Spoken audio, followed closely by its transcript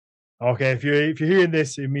Okay, if you're hearing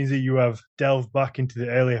this, it means that you have delved back into the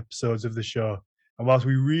early episodes of the show. And whilst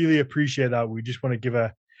we really appreciate that, we just want to give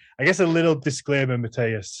a little disclaimer,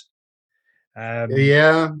 Mateus. Yeah.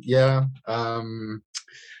 The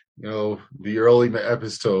early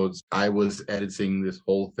episodes, I was editing this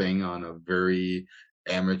whole thing on a very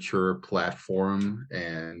amateur platform,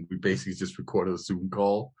 and we basically just recorded a Zoom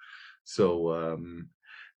call. So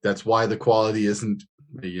that's why the quality isn't,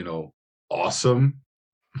 awesome.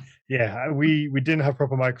 Yeah, we didn't have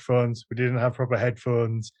proper microphones, we didn't have proper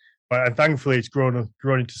headphones, and thankfully it's grown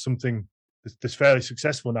into something that's fairly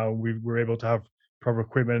successful now. We were able to have proper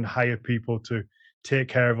equipment and hire people to take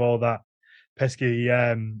care of all that pesky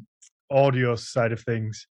audio side of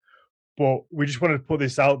things. But we just wanted to put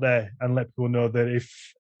this out there and let people know that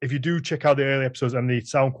if you do check out the early episodes and the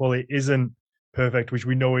sound quality isn't perfect, which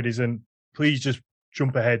we know it isn't, please just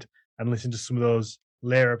jump ahead and listen to some of those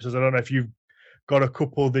later episodes. I don't know if you've got a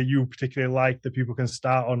couple that you particularly like that people can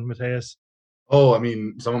start on, Mateus? Oh, I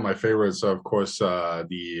mean, some of my favorites are, of course,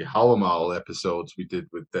 the Holomal episodes we did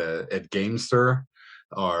with Ed Gamester,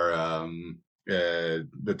 or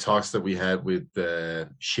the talks that we had with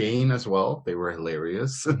Shane as well. They were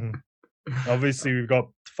hilarious. Mm-hmm. Obviously, we've got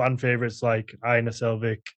fan favorites like Aina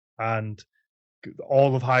Selvik and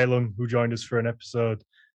all of Heilung who joined us for an episode.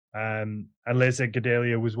 And Laser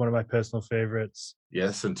Gedalia was one of my personal favorites.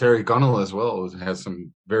 Yes, and Terry Gunnell as well has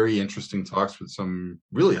some very interesting talks with some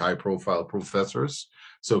really high-profile professors.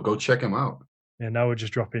 So go check him out. Yeah, now we're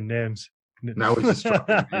just dropping names. Now we're just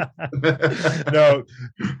dropping names. No,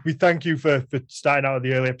 we thank you for starting out of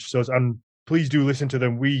the early episodes, and please do listen to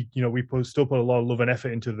them. We still put a lot of love and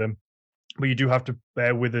effort into them, but you do have to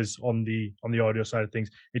bear with us on the audio side of things.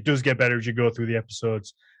 It does get better as you go through the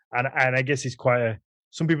episodes, and I guess it's quite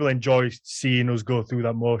some people enjoy seeing us go through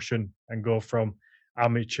that motion and go from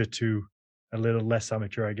amateur to a little less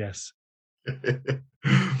amateur, I guess.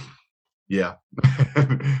 Yeah.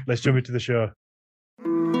 Let's jump into the show.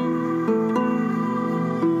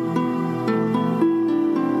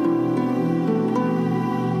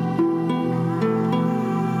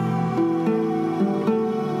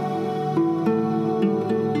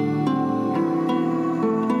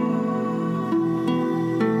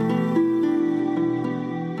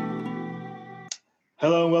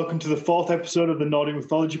 Hello and welcome to the fourth episode of the Nordic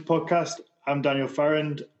Mythology Podcast. I'm Daniel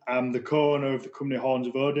Farrand. I'm the co-owner of the company Horns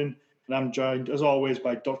of Odin, and I'm joined, as always,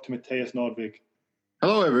 by Dr. Mateus Nordvig.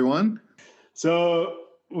 Hello, everyone. So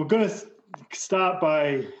we're going to start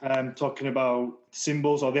by talking about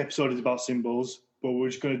symbols, or the episode is about symbols, but we're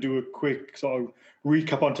just going to do a quick sort of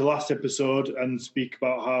recap onto last episode and speak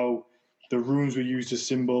about how the runes were used as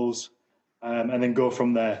symbols, and then go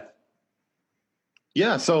from there.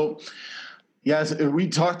 Yeah, so... Yes, we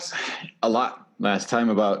talked a lot last time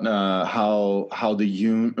about how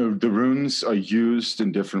the runes are used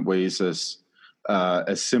in different ways as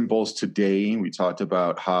symbols today. We talked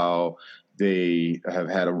about how they have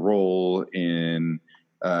had a role in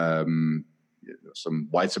some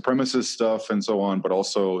white supremacist stuff and so on, but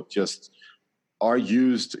also just are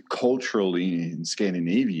used culturally in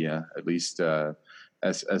Scandinavia, at least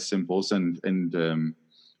as symbols and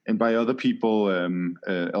by other people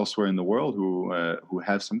elsewhere in the world who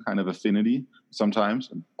have some kind of affinity sometimes,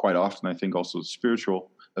 and quite often, I think, also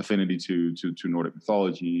spiritual affinity to Nordic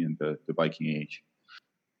mythology and the Viking Age.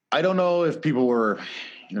 I don't know if people were,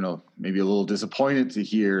 maybe a little disappointed to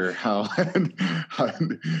hear how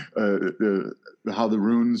the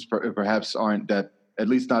runes perhaps aren't that, at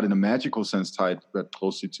least not in a magical sense, tied that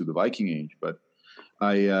closely to the Viking Age. But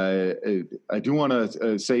I do want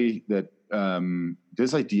to say that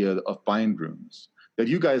this idea of bind runes that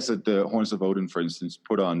you guys at the Horns of Odin, for instance,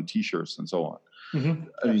 put on T-shirts and so on. Mm-hmm.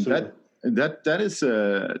 I mean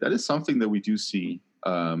that is something that we do see.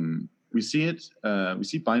 We see it. We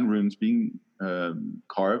see bind runes being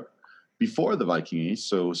carved before the Viking Age,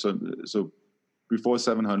 so before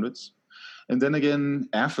 700s, and then again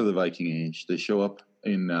after the Viking Age, they show up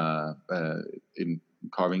in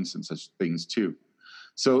carvings and such things too.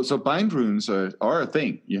 So bind runes are a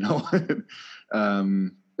thing,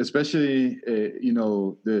 especially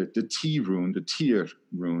the T rune, the Tyr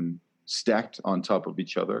rune, stacked on top of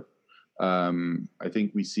each other. I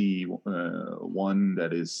think we see one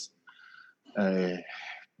that is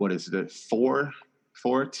what is it? Four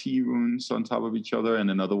T runes on top of each other,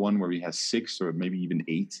 and another one where we have 6 or maybe even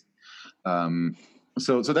 8.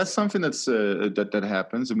 So that's something that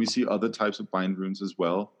happens, and we see other types of bind runes as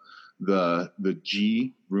well. The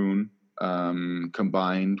G rune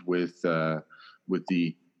combined with the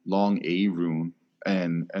long A rune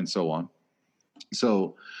and so on.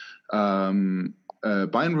 So bind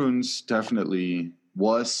runes definitely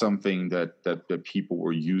was something that people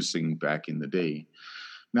were using back in the day.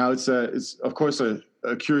 Now it's of course a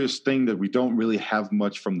curious thing that we don't really have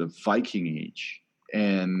much from the Viking Age,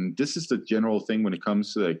 and this is the general thing when it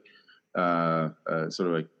comes to like sort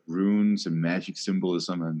of like runes and magic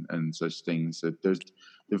symbolism and such things. That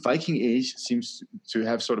the Viking Age seems to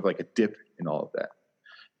have sort of like a dip in all of that.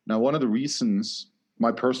 Now, one of the reasons,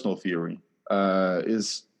 my personal theory,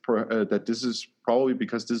 is that this is probably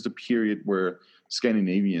because this is the period where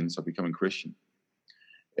Scandinavians are becoming Christian.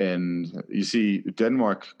 And you see,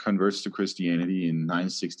 Denmark converts to Christianity in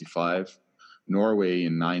 965, Norway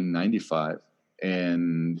in 995,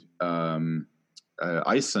 and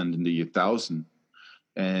Iceland in the 1000,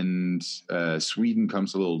 and Sweden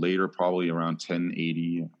comes a little later, probably around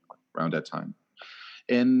 1080, around that time.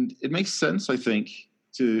 And it makes sense, I think,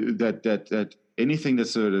 to that anything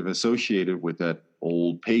that's sort of associated with that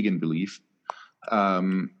old pagan belief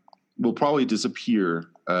will probably disappear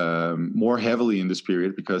more heavily in this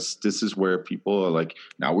period, because this is where people are like,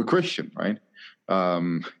 now we're Christian, right?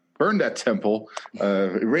 Burn that temple,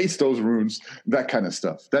 erase those runes, that kind of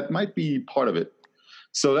stuff. That might be part of it.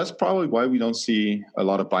 So that's probably why we don't see a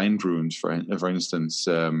lot of bind runes, for instance,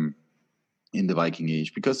 in the Viking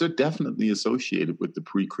Age, because they're definitely associated with the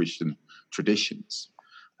pre-Christian traditions.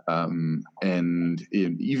 And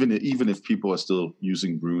even if people are still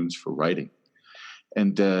using runes for writing,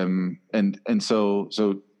 and so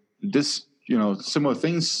this, similar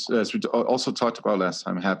things, as we also talked about last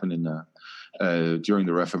time, happened in during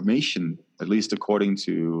the Reformation, at least according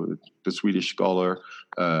to the Swedish scholar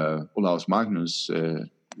Olaus Magnus.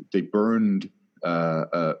 They burned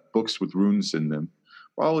books with runes in them,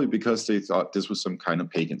 probably because they thought this was some kind of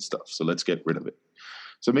pagan stuff. So let's get rid of it.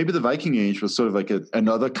 So maybe the Viking Age was sort of like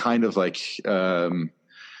another kind of like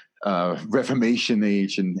Reformation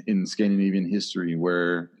age in Scandinavian history,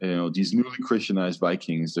 where these newly Christianized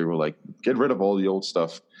Vikings, they were like, get rid of all the old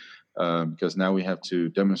stuff, because now we have to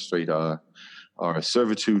demonstrate our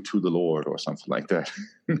servitude to the Lord or something like that.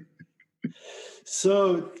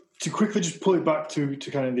 So to quickly just pull it back to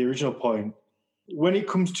kind of the original point, when it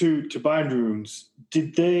comes to bind runes,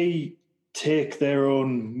 did they take their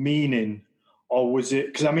own meaning? Or was it,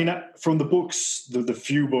 because I mean, from the books, the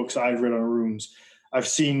few books I've read on runes, I've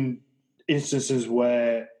seen instances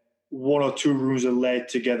where one or two runes are laid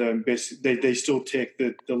together and basically they still take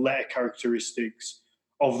the letter characteristics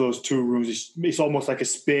of those two runes. It's almost like a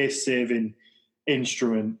space-saving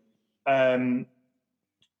instrument. So,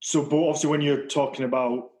 but obviously when you're talking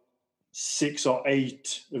about 6 or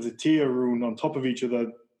 8 of the tier rune on top of each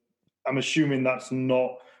other, I'm assuming that's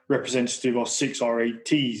not representative of 6 or 8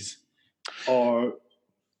 Ts.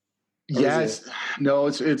 Yes, no,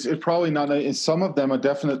 it's probably not. Some of them are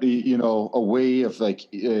definitely, a way of like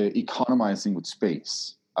economizing with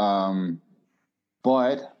space. But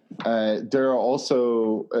there are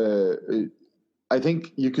also, I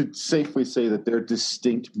think you could safely say that there are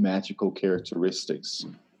distinct magical characteristics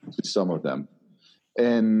to some of them,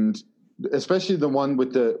 and especially the one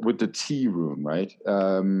with the T rune, right?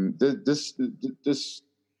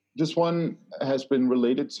 This one has been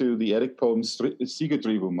related to the Eddic poem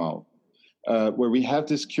Sigurdrifumal, where we have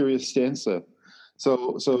this curious stanza.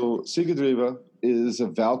 So Sigurdrifa is a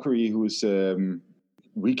Valkyrie who is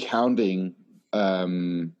recounting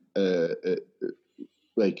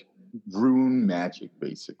like rune magic,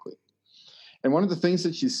 basically. And one of the things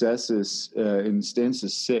that she says is in stanza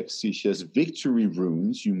 6, she says, "Victory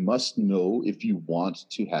runes you must know if you want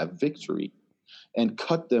to have victory, and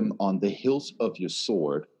cut them on the hilt of your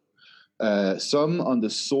sword. Some on the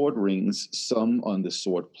sword rings, some on the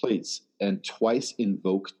sword plates, and twice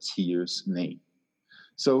invoke Tyr's name."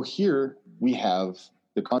 So here we have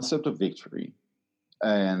the concept of victory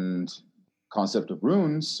and concept of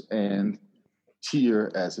runes, and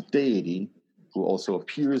Tyr as a deity who also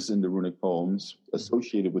appears in the runic poems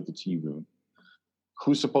associated with the T rune,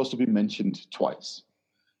 who's supposed to be mentioned twice.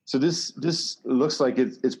 So this looks like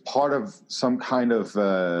it's part of some kind of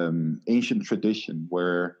ancient tradition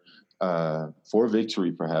where for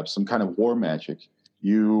victory, perhaps some kind of war magic,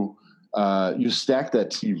 you stack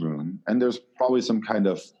that T rune, and there's probably some kind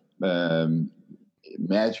of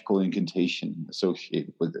magical incantation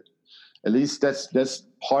associated with it. At least that's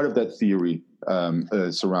part of that theory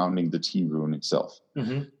surrounding the T rune itself.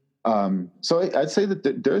 Mm-hmm. So I'd say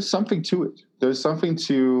that there's something to it. There's something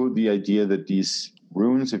to the idea that these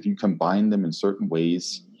runes, if you combine them in certain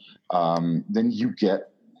ways, then you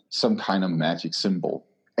get some kind of magic symbol.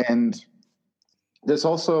 And there's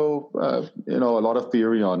also, a lot of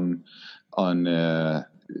theory on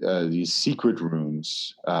these secret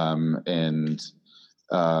runes and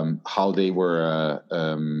how they were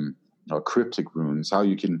or cryptic runes, how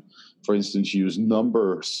you can, for instance, use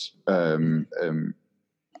numbers.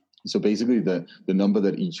 So basically the number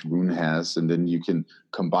that each rune has, and then you can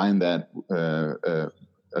combine that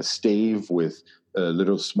a stave with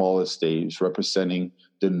little smaller staves representing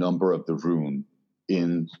the number of the rune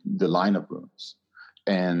in the line of runes.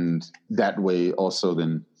 And that way also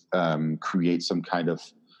then create some kind of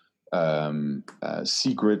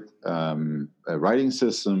secret writing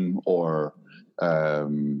system, or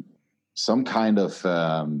some kind of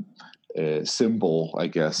symbol, I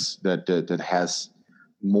guess, that has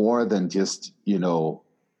more than just,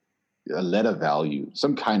 a letter value,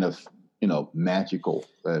 some kind of, magical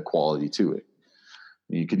quality to it.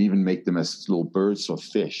 You can even make them as little birds or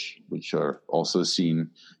fish, which are also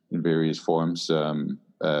seen in various forms.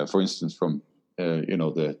 For instance, from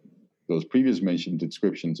those previous mentioned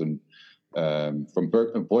inscriptions, and from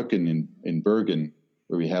Brücken in Bergen,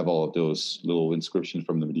 where we have all of those little inscriptions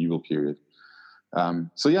from the medieval period.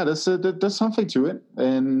 So yeah, there's something to it,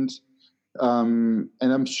 and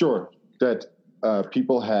I'm sure that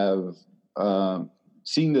people have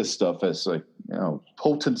seen this stuff as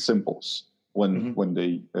potent symbols when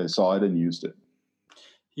they saw it and used it.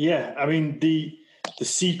 Yeah, I mean the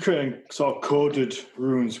secret and sort of coded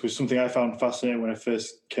runes was something I found fascinating when I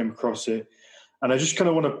first came across it, and I just kind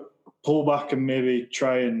of want to pull back and maybe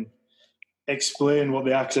try and explain what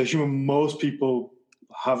they are, because I assume most people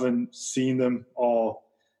haven't seen them or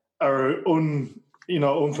are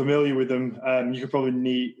unfamiliar with them. You could probably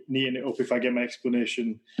neaten it up if I get my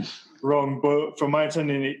explanation wrong, but from my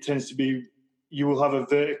understanding, it tends to be you will have a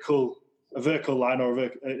vertical line or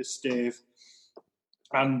a stave,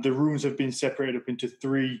 and the runes have been separated up into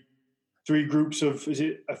three groups of, is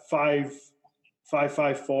it a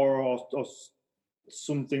 5-5-4 or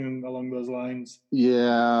something along those lines?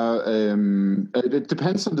 Yeah, it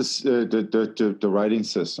depends on the writing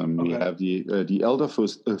system. Okay. We have the Elder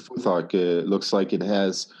Futhark. Looks like it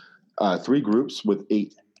has 3 groups with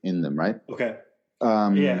 8 in them, right? Okay.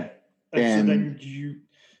 Yeah, and so then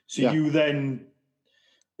you then,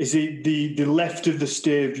 is it the left of the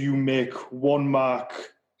stave you make 1 mark,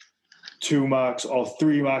 2 marks, or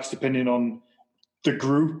 3 marks depending on the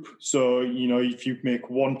group? So if you make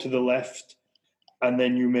 1 to the left and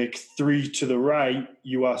then you make 3 to the right,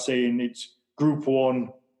 you are saying it's group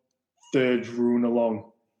 1, 3rd rune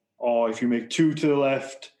along. Or if you make 2 to the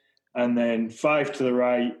left and then 5 to the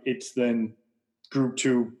right, it's then group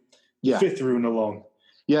 2, 5th rune along.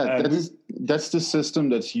 Yeah, that's the system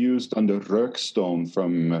that's used on the Rökstone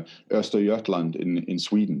from Östergötland in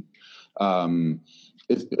Sweden.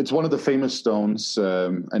 It's one of the famous stones,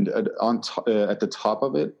 and at the top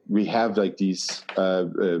of it, we have like these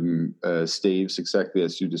staves, exactly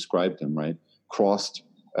as you described them, right? Crossed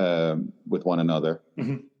with one another,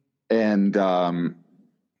 mm-hmm.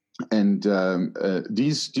 and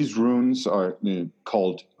these runes are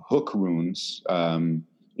called hook runes.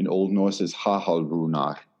 In Old Norse is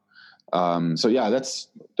Hahalrunar. So yeah, that's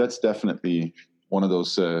definitely one of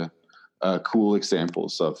those cool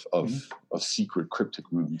examples of secret cryptic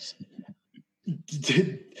runes.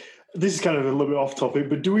 This is kind of a little bit off topic,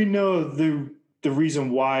 but do we know the reason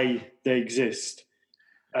why they exist?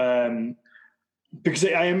 Because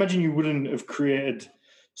I imagine you wouldn't have created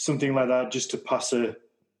something like that just to pass a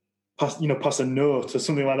note or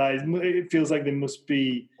something like that. It feels like there must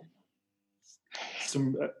be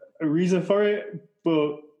a reason for it,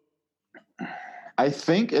 but I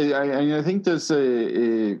think there's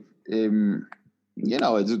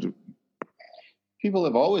people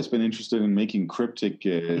have always been interested in making cryptic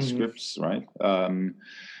scripts, right?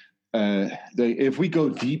 If we go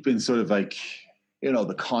deep in sort of like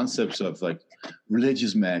the concepts of like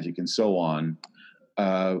religious magic and so on,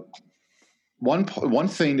 one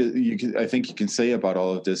thing that I think you can say about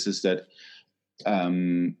all of this is that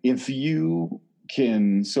if you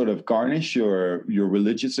can sort of garnish your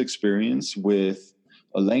religious experience with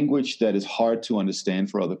a language that is hard to understand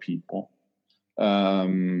for other people,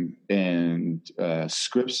 and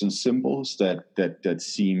scripts and symbols that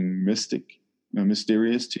seem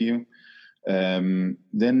mysterious to you, then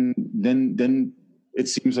it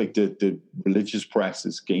seems like the religious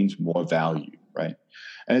practice gains more value, right?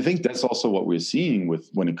 And I think that's also what we're seeing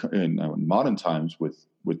in modern times with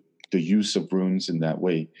the use of runes in that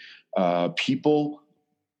way. People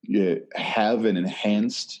have an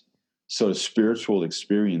enhanced sort of spiritual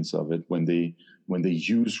experience of it when they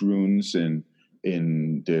use runes in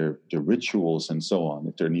their rituals and so on,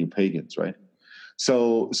 if they're new pagans, right?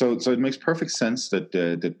 So it makes perfect sense that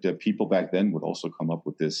the people back then would also come up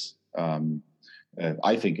with this.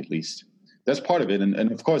 I think, at least, that's part of it.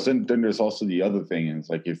 And of course, then there's also the other thing. And it's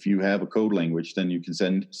like, if you have a code language, then you can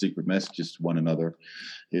send secret messages to one another.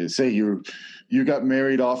 Say you got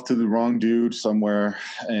married off to the wrong dude somewhere,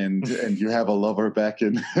 and you have a lover back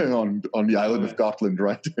in on the island of Gotland,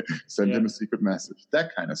 right? Send him a secret message.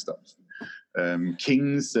 That kind of stuff.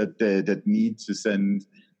 Kings that need to send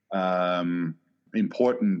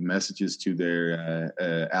important messages to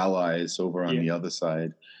their allies over on the other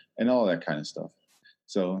side, and all that kind of stuff.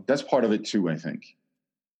 So that's part of it too, I think.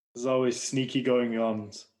 There's always sneaky going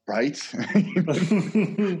on. Right?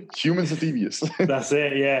 Humans are devious. That's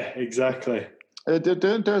it, yeah, exactly.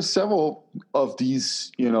 There are several of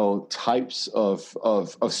these, types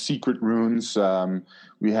of secret runes.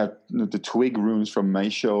 We have the twig runes from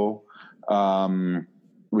Maisho.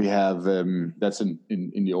 We have, that's in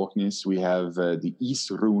the Orkneys. We have the East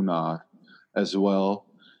Runar as well.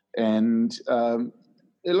 And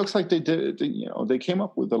it looks like they came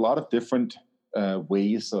up with a lot of different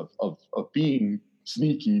ways of being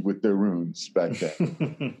sneaky with their runes back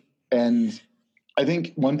then. And I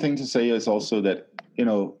think one thing to say is also that,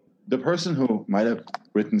 the person who might have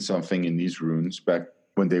written something in these runes back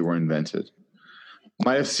when they were invented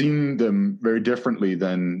might have seen them very differently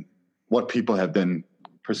than what people have then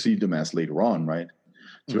perceived them as later on, right?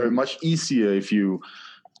 It's very much easier if you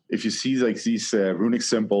see like these runic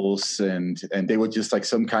symbols and they were just like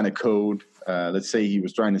some kind of code. Let's say he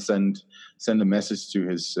was trying to send a message to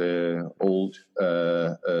his old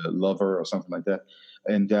lover or something like that,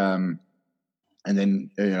 and then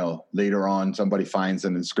later on somebody finds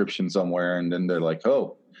an inscription somewhere, and then they're like,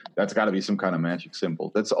 oh, that's got to be some kind of magic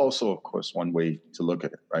symbol. That's also, of course, one way to look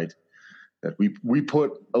at it, right? That we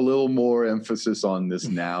put a little more emphasis on this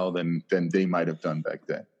now than they might have done back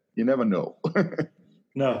then. You never know.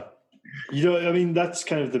 No, I mean, that's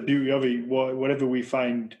kind of the beauty of it. Whatever we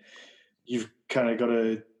find, you've kind of got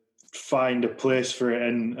to find a place for it,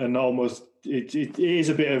 and almost it is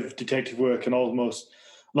a bit of detective work and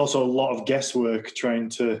also a lot of guesswork trying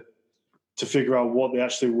to figure out what they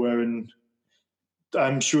actually were. And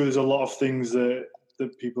I'm sure there's a lot of things that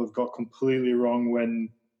people have got completely wrong when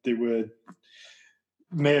they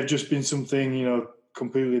may have just been something,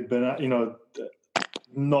 completely not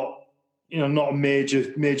a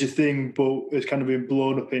major thing, but it's kind of been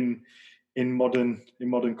blown up in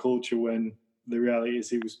modern culture, when the reality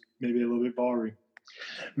is it was maybe a little bit boring.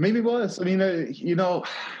 Maybe it was. I mean,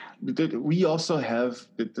 we also have,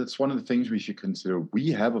 that's one of the things we should consider. We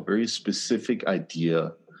have a very specific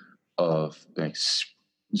idea of like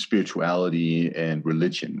spirituality and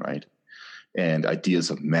religion, right? And ideas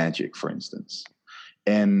of magic, for instance.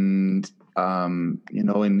 And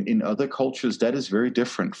in other cultures, that is very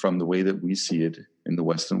different from the way that we see it in the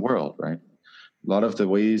Western world, right? A lot of the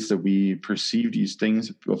ways that we perceive these things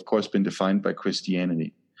have, of course, been defined by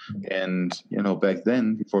Christianity. And, back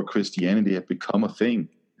then, before Christianity had become a thing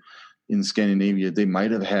in Scandinavia, they might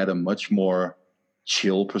have had a much more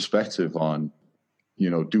chill perspective on,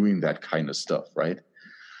 doing that kind of stuff, right?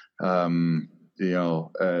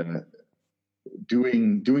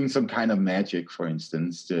 Doing some kind of magic, for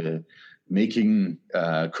instance, making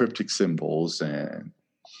cryptic symbols and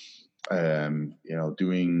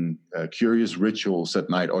doing curious rituals at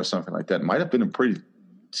night or something like that might have been a pretty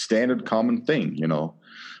standard, common thing.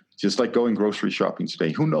 Just like going grocery shopping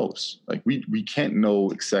today. Who knows? Like we can't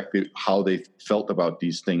know exactly how they felt about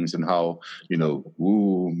these things and how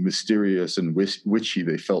mysterious and witchy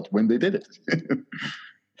they felt when they did it.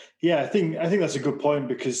 Yeah, I think that's a good point,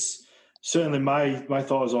 because certainly my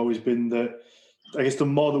thought has always been that I guess the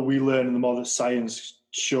more that we learn and the more that science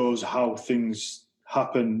shows how things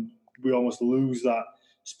happen, we almost lose that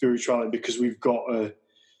spirituality because we've got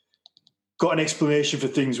an explanation for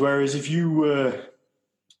things. Whereas if you were,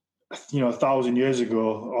 1,000 years ago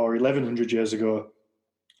or 1,100 years ago,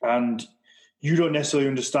 and you don't necessarily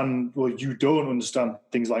understand, you don't understand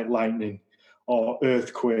things like lightning or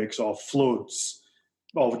earthquakes or floods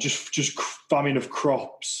or just famine of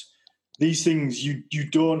crops. These things, you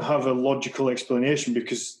don't have a logical explanation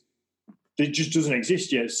because it just doesn't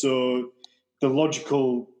exist yet. So the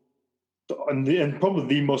logical and probably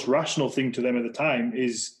the most rational thing to them at the time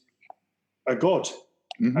is a god.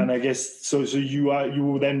 Mm-hmm. And I guess so you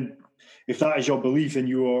will then, if that is your belief, then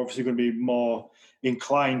you are obviously going to be more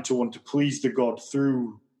inclined to want to please the god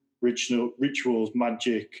through rituals,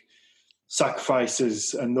 magic,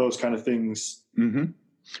 sacrifices, and those kind of things. Mm-hmm.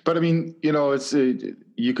 But I mean, it's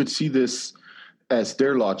you could see this as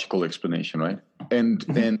their logical explanation, right? And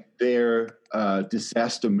their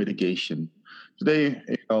disaster mitigation. They,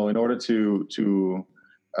 in order to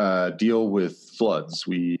deal with floods,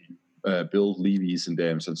 we build levees and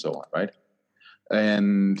dams and so on, right?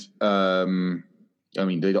 And I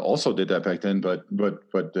mean, they also did that back then, but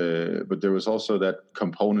there was also that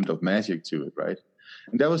component of magic to it, right?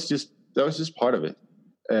 And that was just part of it.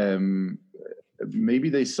 Maybe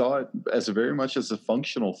they saw it as very much as a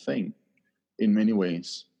functional thing in many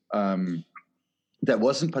ways. That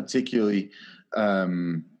wasn't particularly,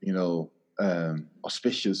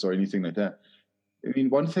 auspicious or anything like that. I mean,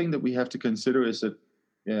 one thing that we have to consider is that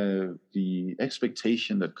the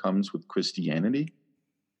expectation that comes with Christianity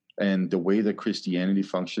and the way that Christianity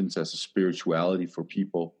functions as a spirituality for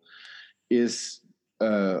people is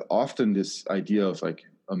often this idea of like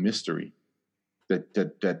a mystery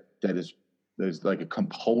that is there's like a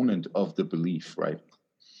component of the belief, right?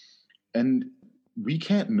 And we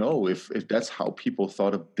can't know if that's how people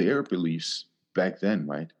thought of their beliefs back then,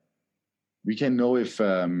 right? We can't know if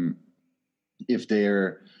their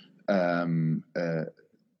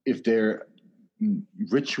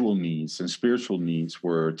ritual needs and spiritual needs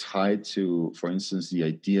were tied to, for instance, the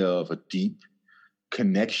idea of a deep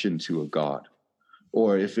connection to a God,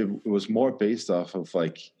 or if it was more based off of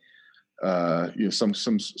like some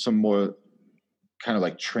more kind of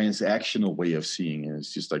like transactional way of seeing it.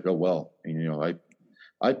 It's just like, oh well,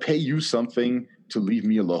 I pay you something to leave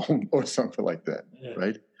me alone, or something like that,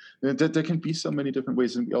 right? There can be so many different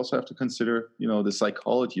ways, and we also have to consider, the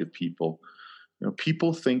psychology of people.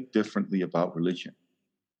 People think differently about religion,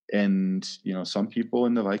 and some people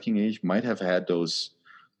in the Viking Age might have had those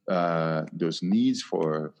needs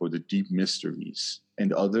for the deep mysteries,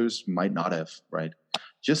 and others might not have, right?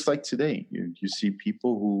 Just like today, you see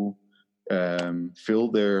people who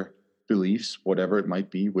fill their beliefs, whatever it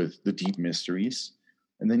might be, with the deep mysteries,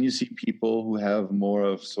 and then you see people who have more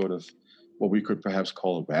of sort of what we could perhaps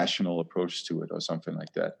call a rational approach to it, or something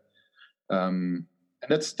like that. And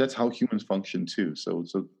that's how humans function too. So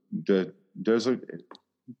there's a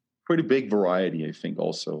pretty big variety, I think,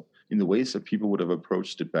 also in the ways that people would have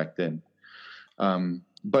approached it back then.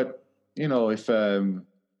 But if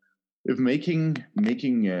making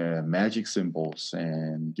magic symbols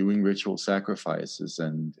and doing ritual sacrifices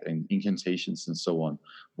and incantations and so on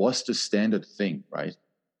was the standard thing, right,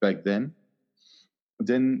 back then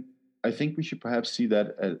I think we should perhaps see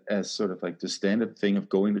that as sort of like the standard thing of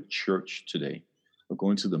going to church today, or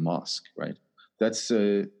going to the mosque, right? That's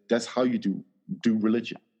how you do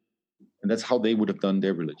religion, and that's how they would have done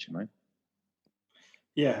their religion, right?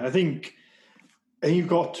 Yeah, I think you've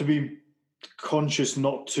got to be conscious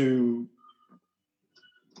not to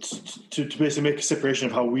basically make a separation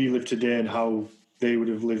of how we live today and how they would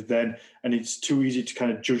have lived then, and it's too easy to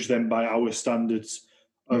kind of judge them by our standards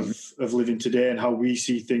of living today and how we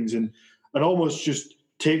see things, and almost just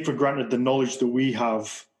take for granted the knowledge that we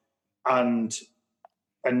have, and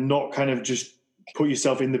not kind of just put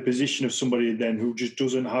yourself in the position of somebody then who just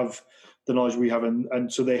doesn't have the knowledge we have,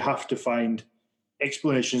 and so they have to find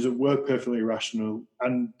explanations that were perfectly rational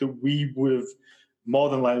and that we would have more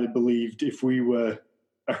than likely believed if we were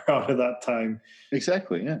around at that time.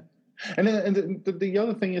 Exactly, yeah. And the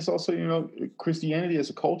other thing is also, Christianity as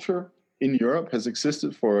a culture in Europe has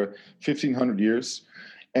existed for 1,500 years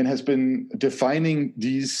and has been defining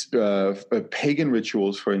these pagan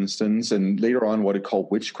rituals, for instance, and later on what it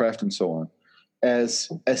called witchcraft and so on,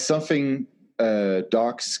 as something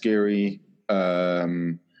dark, scary,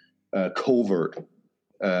 covert,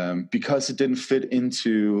 because it didn't fit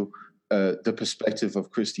into the perspective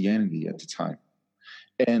of Christianity at the time.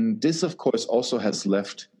 And this, of course, also has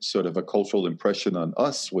left sort of a cultural impression on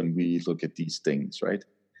us when we look at these things, right?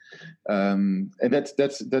 And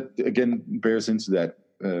that again bears into that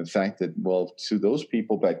fact that, well, to those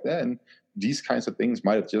people back then, these kinds of things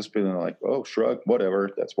might have just been like, oh, shrug,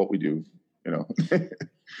 whatever, that's what we do,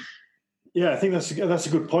 Yeah, I think that's a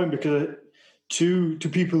good point, because to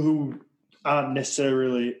people who aren't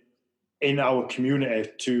necessarily in our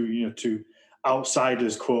community, to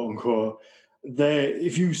outsiders, quote unquote,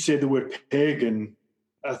 if you say the word pagan,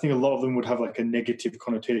 I think a lot of them would have like a negative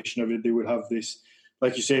connotation of it. They would have this,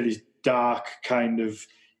 like you say, this dark kind of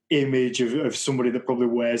image of somebody that probably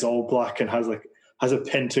wears all black and has a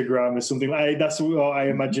pentagram or something. That's what I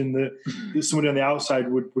imagine that somebody on the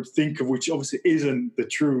outside would think of, which obviously isn't the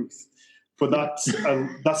truth. But that's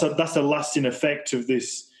a lasting effect of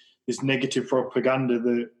this negative propaganda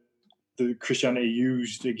that Christianity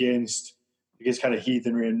used against kind of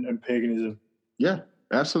heathenry and paganism. Yeah,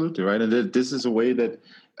 absolutely, right. And this is a way that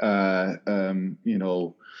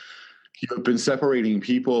you've been separating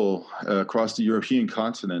people across the European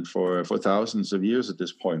continent for thousands of years at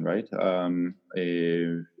this point, right?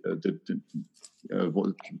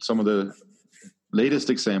 Some of the latest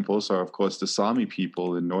examples are, of course, the Sami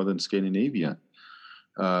people in northern Scandinavia,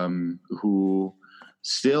 who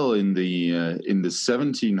still in the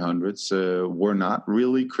 1700s were not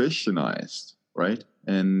really Christianized, right?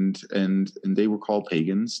 And they were called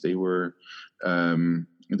pagans. They were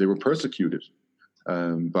persecuted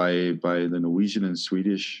by the Norwegian and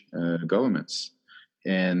Swedish governments,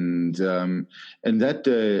 and that.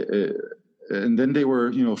 And then they were,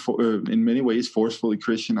 in many ways forcefully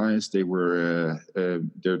Christianized. They were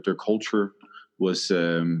their culture was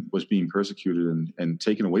being persecuted and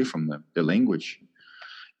taken away from them, their language,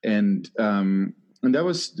 and that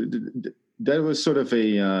was sort of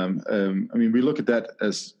a. I mean, we look at that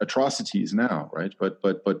as atrocities now, right? But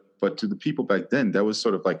to the people back then, that was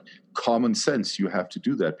sort of like common sense. You have to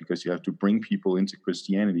do that because you have to bring people into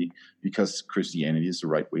Christianity because Christianity is the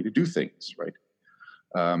right way to do things, right?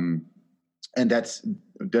 And that's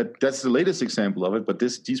the latest example of it. But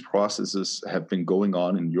these processes have been going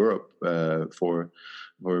on in Europe for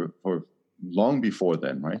long before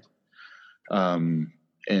then, right?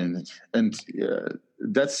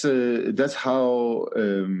 That's how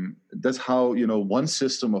one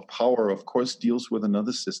system of power, of course, deals with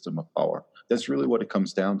another system of power. That's really what it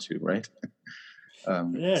comes down to, right?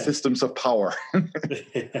 Systems of power.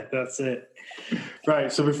 Yeah, that's it.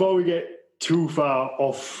 Right. So before we get too far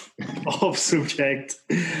off subject,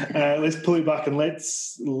 let's pull it back and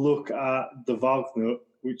let's look at the Valknut,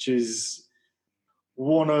 which is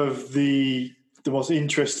one of the most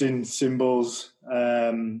interesting symbols.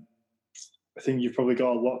 I think you've probably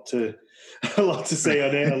got a lot to say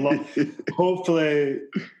on it. Hopefully,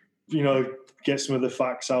 get some of the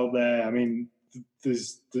facts out there. I mean,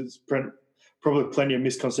 there's probably plenty of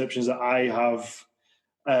misconceptions that I have.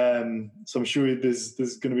 So I'm sure there's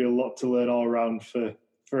going to be a lot to learn all around for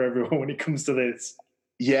everyone when it comes to this.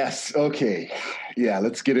 Yes. Okay. Yeah.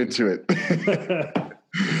 Let's get into it.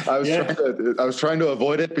 I was trying to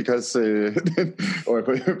avoid it because, or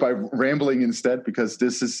by rambling instead, because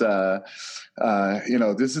this is,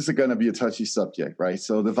 this is going to be a touchy subject, right?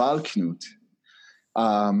 So the Valknut.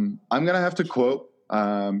 I'm going to have to quote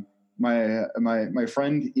my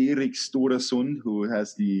friend Erik Storesund, who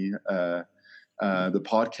has the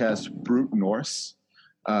podcast Brute Norse,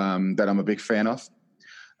 that I'm a big fan of.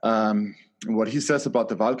 What he says about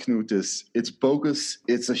the Valknut is, it's bogus,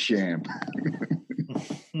 it's a sham.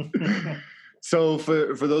 So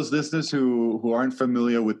for those listeners who aren't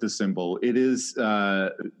familiar with the symbol, it is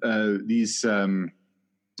these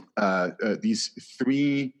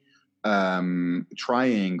three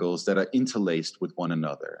triangles that are interlaced with one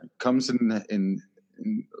another. It comes in a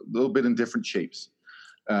little bit in different shapes.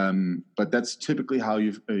 But that's typically how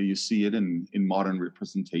you see it in modern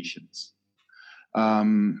representations.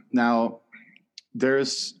 Now,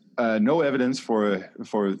 there's no evidence for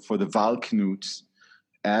the Valknut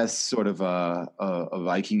as sort of a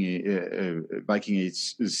Viking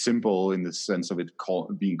Age symbol in the sense of it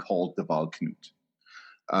being called the Valknut.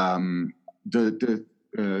 The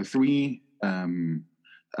three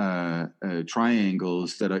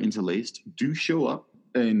triangles that are interlaced do show up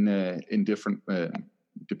in different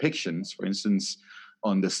depictions. For instance,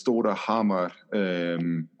 on the Stora Hamar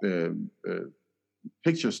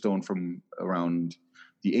picture stone from around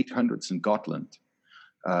the 800s in Gotland.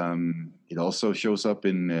 It also shows up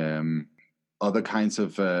in other kinds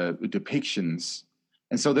of depictions.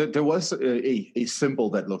 And so there was a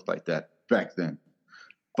symbol that looked like that back then.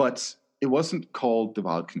 But it wasn't called the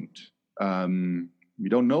Valknut. We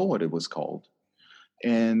don't know what it was called.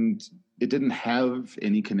 And it didn't have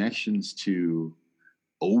any connections to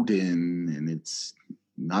Odin, and it's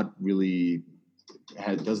not really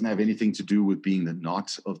doesn't have anything to do with being the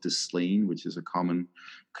knot of the slain, which is a common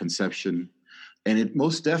conception. And it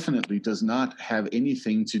most definitely does not have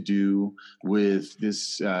anything to do with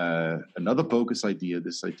this another bogus idea,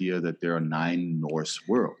 this idea that there are 9 Norse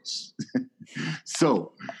worlds.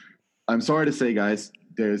 So I'm sorry to say, guys,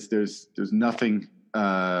 there's nothing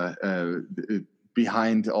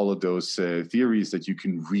behind all of those theories that you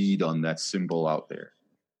can read on that symbol out there.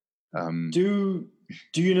 Do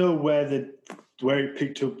you know where it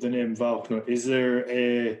picked up the name Valknut? Is there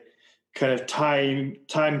a kind of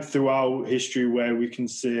time throughout history where we can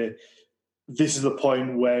say this is the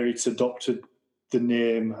point where it's adopted the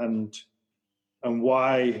name and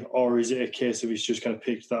why, or is it a case of it's just kind of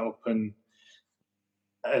picked that up and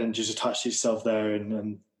just attached itself there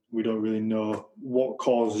and we don't really know what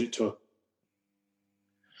causes it to?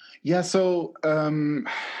 Yeah, so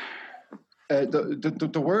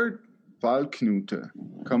the word Valknut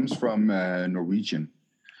comes from Norwegian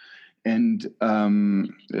and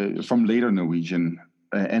from later Norwegian,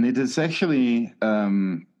 and it is actually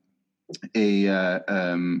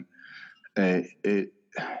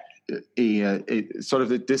sort of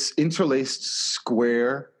this interlaced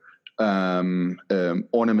square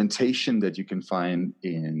ornamentation that you can find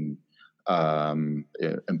in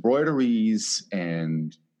embroideries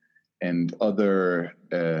and other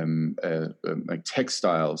like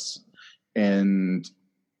textiles. And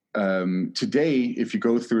today, if you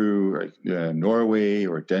go through Norway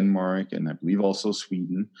or Denmark, and I believe also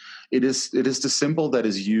Sweden, it is the symbol that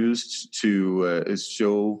is used to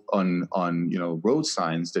show on road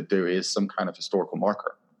signs that there is some kind of historical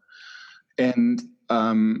marker, and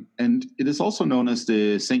it is also known as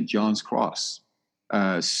the St. John's Cross.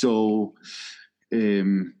 So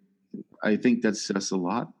I think that says a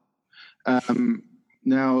lot.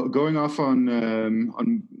 Now, going off on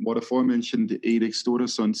what aforementioned Erik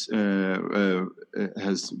Storesund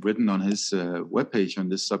has written on his webpage on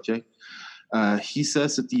this subject, he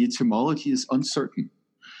says that the etymology is uncertain,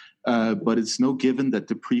 but it's no given that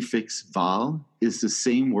the prefix val is the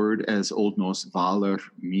same word as Old Norse valor,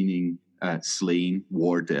 meaning slain,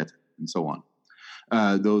 war, dead, and so on,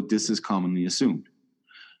 though this is commonly assumed.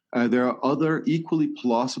 There are other equally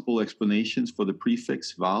plausible explanations for the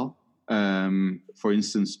prefix val. For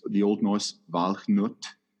instance, the Old Norse valknut,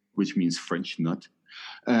 which means French nut.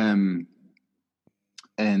 And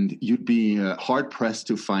you'd be hard-pressed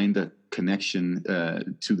to find a connection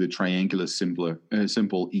to the triangular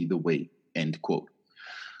symbol either way, end quote.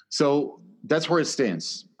 So that's where it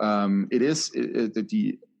stands.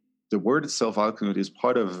 The word itself, valknut, is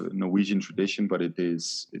part of Norwegian tradition, but it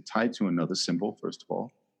is tied to another symbol, first of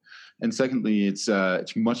all. And secondly, it's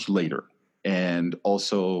much later, and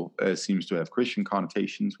also seems to have Christian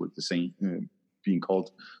connotations, with the saint being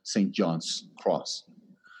called St. John's Cross.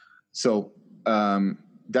 So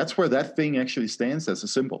that's where that thing actually stands as a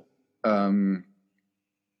symbol.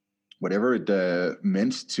 Whatever it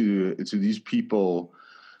meant to these people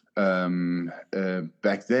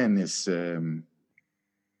back then is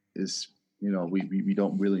we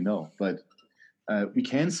don't really know. But we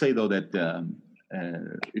can say, though, that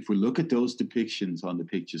if we look at those depictions on the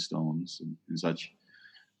picture stones and such,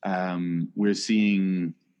 we're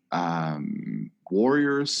seeing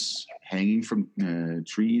warriors hanging from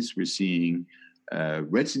trees. We're seeing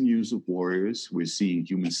retinues of warriors. We're seeing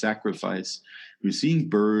human sacrifice. We're seeing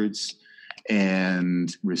birds,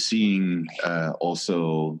 and we're seeing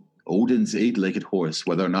also Odin's 8-legged horse.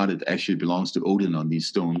 Whether or not it actually belongs to Odin on these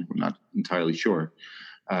stones, we're not entirely sure.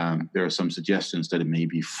 There are some suggestions that it may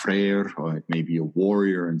be Freyr, or it may be a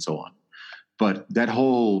warrior, and so on. But that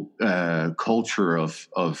whole culture of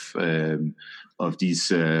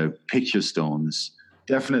these picture stones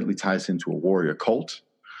definitely ties into a warrior cult,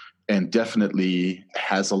 and definitely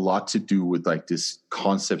has a lot to do with like this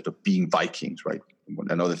concept of being Vikings, right?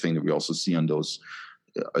 Another thing that we also see on those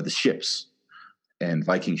are the ships, and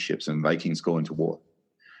Viking ships, and Vikings go into war.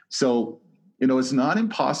 So, it's not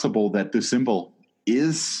impossible that the symbol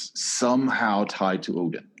is somehow tied to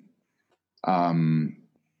Odin.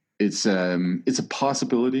 It's a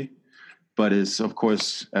possibility, but it's, of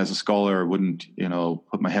course, as a scholar, I wouldn't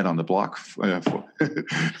put my head on the block for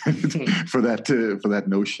that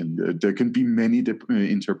notion. There can be many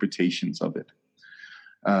interpretations of it.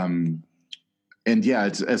 And yeah,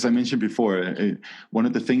 as I mentioned before, one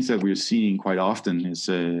of the things that we're seeing quite often is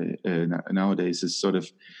nowadays is sort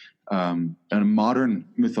of a modern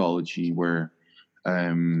mythology where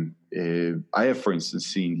I have, for instance,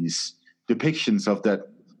 seen these depictions of that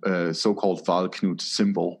so-called Valknut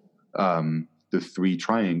symbol, the 3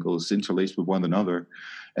 triangles interlaced with one another,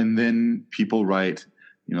 and then people write,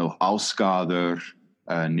 Ausgader,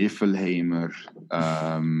 Niflheimer,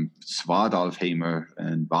 Svadalfheimer,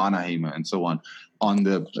 and Vanaheimer, and so on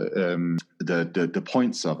the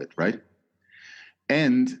points of it, right?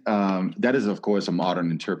 And that is, of course, a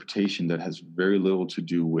modern interpretation that has very little to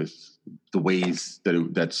do with the ways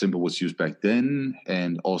that symbol was used back then,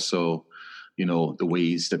 and also, the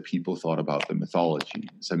ways that people thought about the mythology.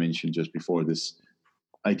 As I mentioned just before, this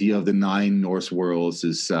idea of the 9 Norse worlds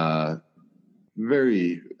is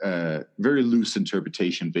very, very loose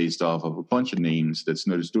interpretation based off of a bunch of names that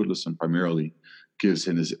Snorri Sturluson primarily gives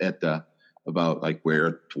in his Edda about like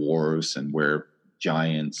where dwarves and where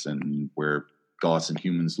giants and where gods and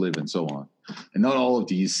humans live and so on. And not all of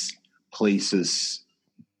these places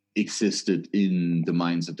existed in the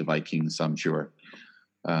minds of the Vikings, I'm sure.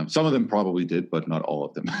 Some of them probably did, but not all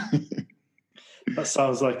of them. That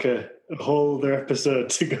sounds like a whole other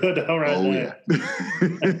episode to go down right there.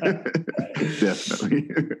 Yeah.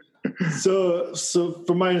 Definitely. So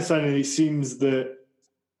from my understanding, it seems that,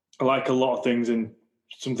 like a lot of things, and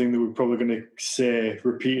something that we're probably going to say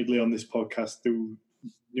repeatedly on this podcast through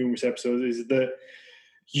numerous episodes, is that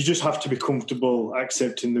you just have to be comfortable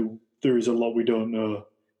accepting that there is a lot we don't know,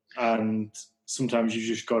 and sometimes you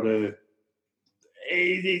just gotta.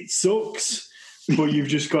 It sucks, but you've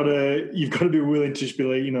got to be willing to just be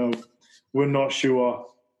like, we're not sure.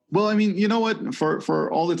 Well, I mean, you know what?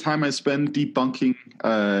 For all the time I spend debunking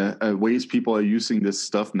ways people are using this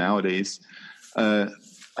stuff nowadays, I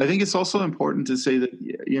think it's also important to say that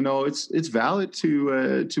it's valid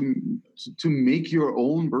to make your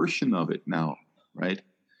own version of it now, right?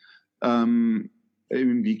 I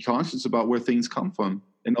mean, be conscious about where things come from,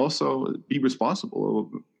 and also be responsible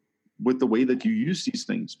with the way that you use these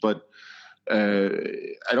things. But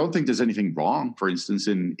I don't think there's anything wrong, for instance,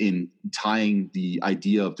 in tying the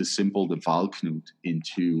idea of the symbol, the Valknut,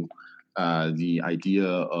 into the idea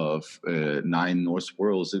of 9 Norse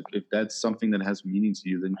worlds. If that's something that has meaning to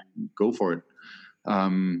you, then go for it.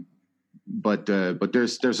 But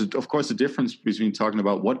there's of course a difference between talking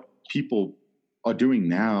about what people are doing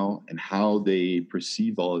now and how they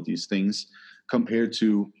perceive all of these things, compared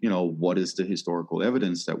to what is the historical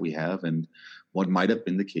evidence that we have and what might have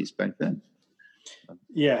been the case back then.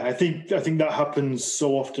 Yeah, I think that happens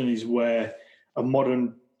so often, is where a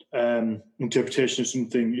modern interpretation of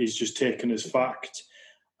something is just taken as fact,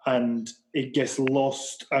 and it gets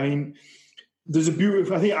lost. I mean,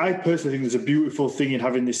 I personally think there's a beautiful thing in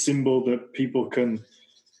having this symbol that people can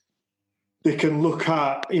look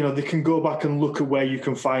at. They can go back and look at where you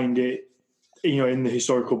can find it, in the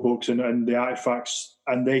historical books and the artifacts,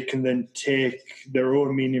 and they can then take their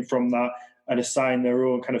own meaning from that and assign their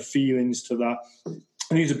own kind of feelings to that. I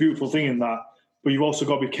think it's a beautiful thing in that, but you've also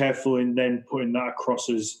got to be careful in then putting that across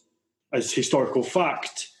as historical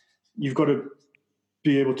fact. You've got to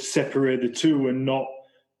be able to separate the two and not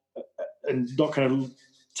kind of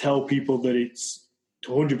tell people that it's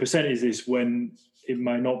 100% is this when it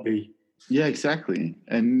might not be. Yeah, exactly.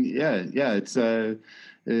 And it's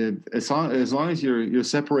as long as you're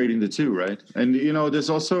separating the two, right? And there's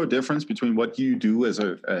also a difference between what you do as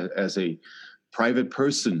a private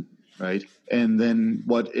person, right, and then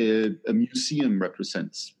what a museum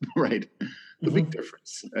represents, right? The big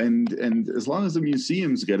difference. And as long as the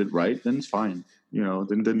museums get it right, then it's fine.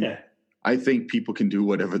 Then I think people can do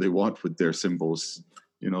whatever they want with their symbols.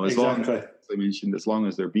 As long as I mentioned, as long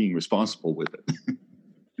as they're being responsible with it.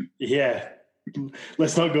 Yeah.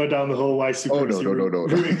 Let's not go down the whole white supremacy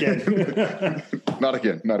route again. Not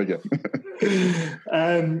again.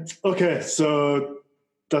 Okay, so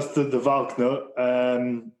that's the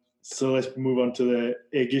Valknut. So let's move on to the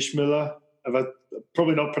Egishmiller. I've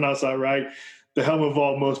probably not pronounced that right. The Helm of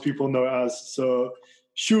All, most people know it as. So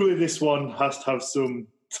surely this one has to have some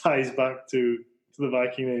ties back to the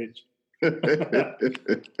Viking Age. And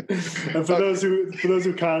for those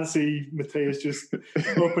who can't see, Matthias just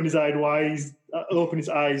open his eyes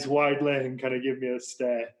widely and kind of give me a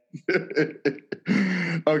stare.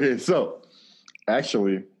 Okay, so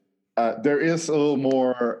actually, there is a little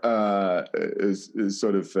more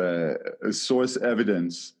sort of source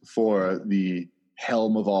evidence for the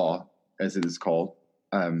Helm of All, as it is called.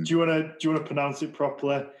 Do you want to pronounce it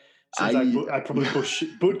properly? Since I probably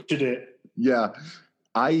butchered it. Yeah.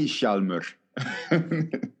 Ægishjalmur.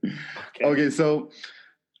 Okay, so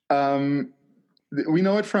we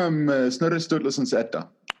know it from Snorri Sturluson's Edda.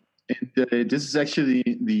 And, this is actually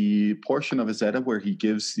the portion of his Edda where he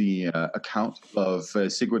gives the account of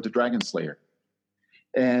Sigurd the Dragon Slayer.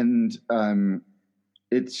 And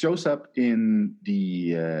it shows up in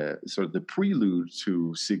the sort of the prelude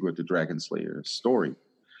to Sigurd the Dragon Slayer story.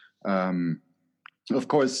 Of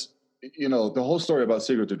course, the whole story about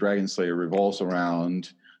Sigurd the Dragon Slayer revolves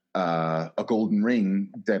around a golden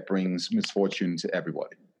ring that brings misfortune to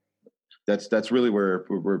everybody. That's really where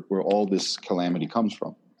all this calamity comes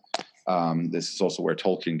from. This is also where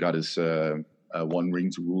Tolkien got his one ring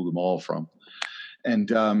to rule them all from. And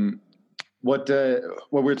what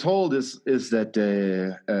we're told is that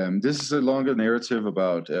this is a longer narrative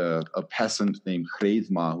about a peasant named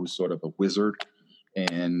Hreidma, who's sort of a wizard,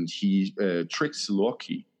 and he tricks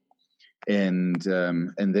Loki. And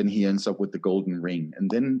then he ends up with the golden ring, and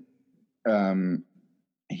then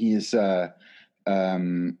he's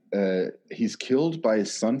killed by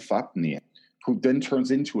his son Fafnir, who then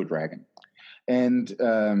turns into a dragon. And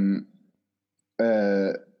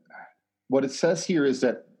what it says here is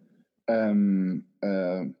that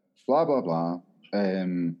blah blah blah.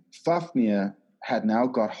 Fafnir had now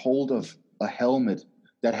got hold of a helmet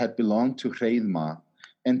that had belonged to Hreidma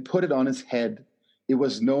and put it on his head. It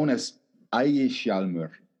was known as Ægishjalmur,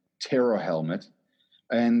 terror helmet,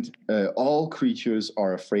 and all creatures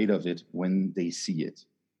are afraid of it when they see it.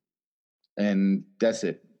 And that's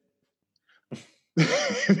it.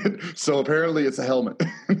 So apparently it's a helmet.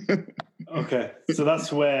 Okay, so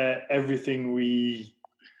that's where everything we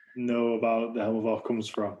know about the Helm of Or comes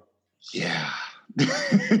from. Yeah.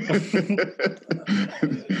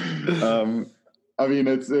 I mean,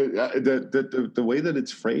 it's the way that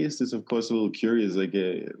it's phrased is, of course, a little curious. Like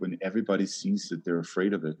when everybody sees it, they're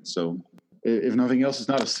afraid of it. So, if nothing else, it's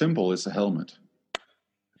not a symbol; it's a helmet.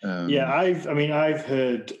 Yeah, I've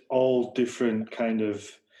heard all different kind of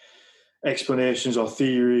explanations or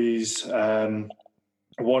theories.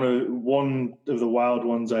 One of the wild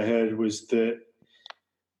ones I heard was that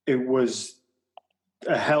it was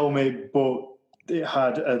a helmet, but it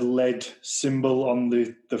had a lead symbol on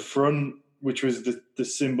the front, which was the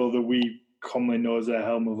symbol that we commonly know as a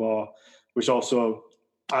Helm of Or, which also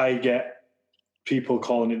I get people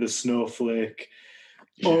calling it the snowflake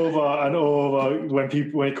over and over when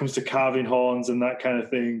it comes to carving horns and that kind of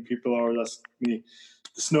thing. People are asking me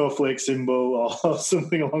the snowflake symbol or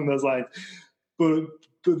something along those lines. But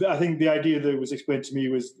I think the idea that was explained to me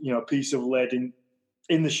was, a piece of lead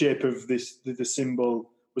in the shape of the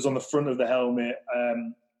symbol was on the front of the helmet.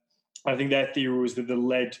 I think their theory was that the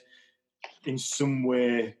lead, in some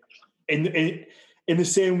way, in the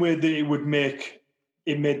same way that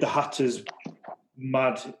it made the hatters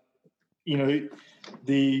mad.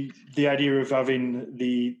 The idea of having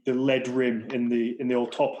the lead rim in the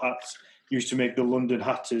old top hats used to make the London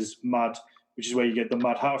hatters mad, which is where you get the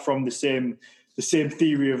Mad Hatter from. The same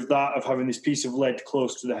theory of having this piece of lead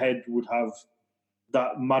close to the head would have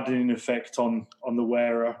that maddening effect on the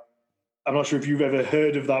wearer. I'm not sure if you've ever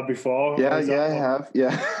heard of that before. Yeah, I have.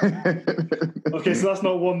 Yeah. Okay, so that's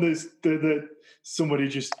not one that somebody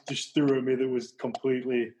just threw at me that was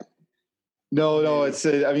completely. No. It's.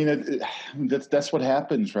 That's what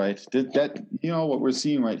happens, right? That what we're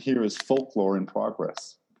seeing right here is folklore in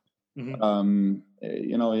progress. Mm-hmm.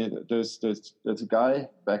 There's a guy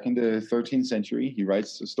back in the 13th century. He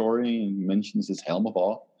writes a story and mentions his Helm of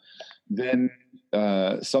Or. Then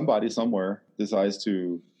somebody somewhere decides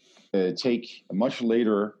to take a much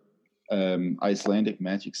later Icelandic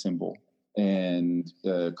magic symbol and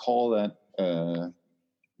call that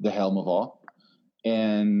the Helm of Or.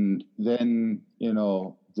 And then,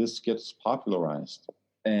 this gets popularized.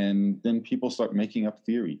 And then people start making up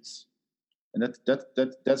theories. And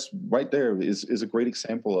that's right there is a great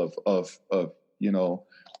example of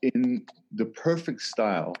in the perfect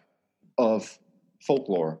style of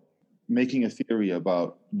folklore, making a theory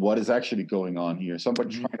about what is actually going on here.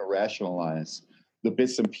 Somebody trying to rationalize the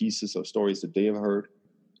bits and pieces of stories that they have heard.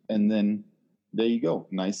 And then there you go.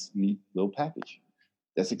 Nice, neat little package.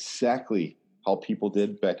 That's exactly how people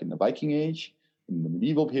did back in the Viking Age, in the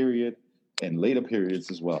medieval period, and later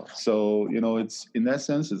periods as well. So, it's in that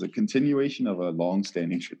sense, it's a continuation of a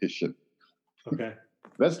long-standing tradition. Okay.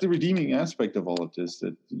 That's the redeeming aspect of all of this,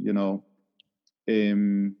 that,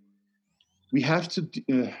 we have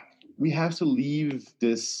to leave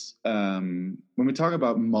this, when we talk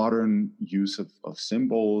about modern use of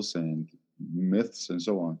symbols and myths and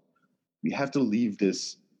so on, we have to leave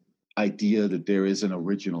this idea that there is an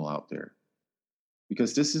original out there,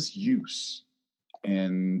 because this is use.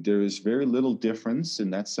 And there is very little difference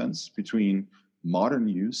in that sense between modern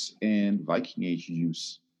use and Viking Age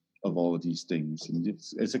use of all of these things. And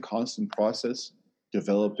it's a constant process,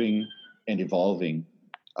 developing and evolving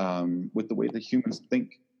with the way that humans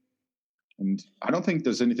think. And I don't think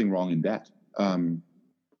there's anything wrong in that.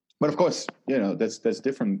 But of course, that's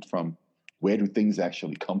different from where do things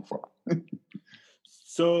actually come from.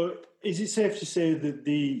 So is it safe to say that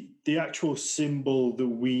the actual symbol that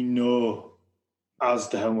we know as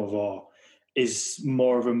the Helm of Or is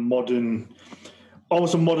more of a modern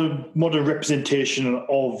representation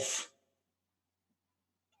of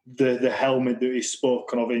the helmet that is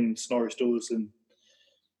spoken of in Snorri Sturluson?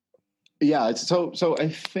 Yeah, so I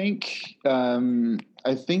think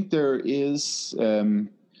there is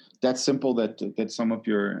that symbol that some of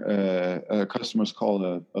your customers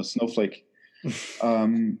call a snowflake.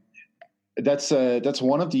 That's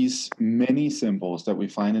one of these many symbols that we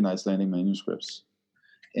find in Icelandic manuscripts.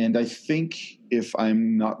 And I think, if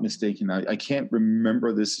I'm not mistaken, I can't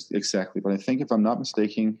remember this exactly, but I think if I'm not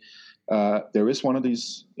mistaken, there is one of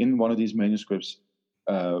these manuscripts,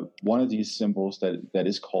 one of these symbols that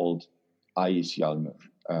is called Ægishjálmur,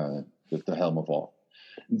 the Helm of Or.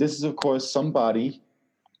 This is, of course, somebody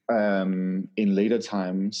in later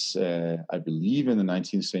times, I believe in the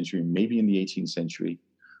 19th century, maybe in the 18th century,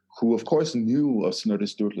 who, of course, knew of Snorri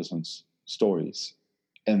Sturluson's stories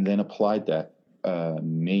and then applied that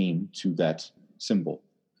name to that symbol.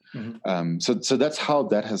 Mm-hmm. So that's how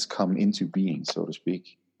that has come into being, so to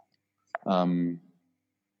speak.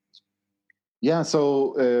 Yeah,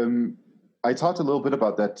 so I talked a little bit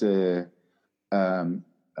about that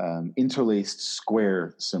interlaced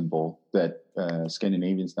square symbol that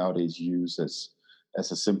Scandinavians nowadays use as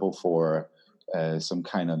a symbol for some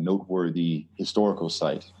kind of noteworthy historical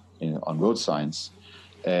site on road signs,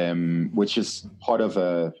 which is part of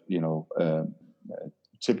a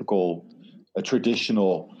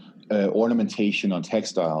traditional ornamentation on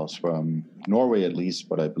textiles from Norway, at least,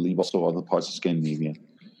 but I believe also other parts of Scandinavia.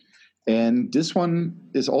 And this one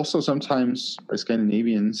is also sometimes, by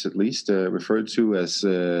Scandinavians at least, referred to as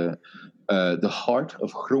the heart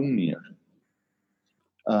of Hrungnir.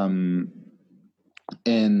 And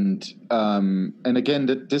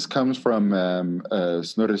again, this comes from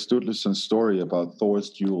Snorri Sturluson's story about Thor's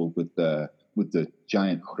duel with the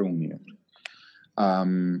giant Hrungnir,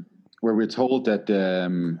 where we're told that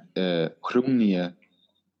Hrungnir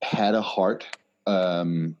had a heart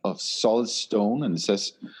of solid stone, and it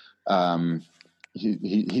says.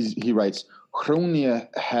 He writes, Hrungnir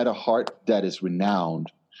had a heart that is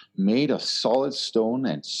renowned, made of solid stone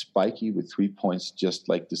and spiky with 3 points, just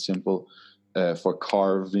like the symbol for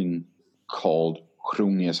carving called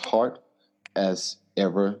Hrungnir's heart, as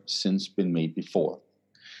ever since been made before.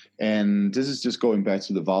 And this is just going back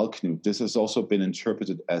to the Valknut. This has also been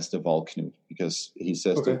interpreted as the Valknut because he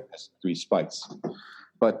says that it has 3 spikes.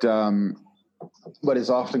 But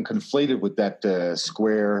it's often conflated with that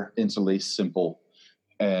square interlaced symbol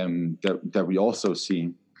that we also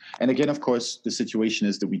see. And again, of course, the situation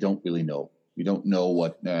is that we don't really know. We don't know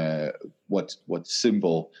what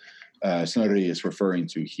symbol Snorri is referring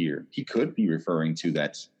to here. He could be referring to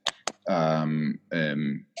that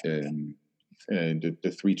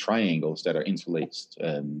the 3 triangles that are interlaced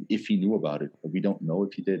if he knew about it, but we don't know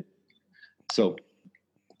if he did. So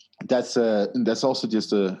that's also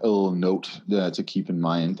just a little note to keep in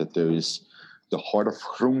mind, that there is the heart of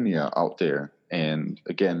Hrungnir out there. And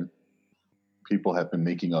again, people have been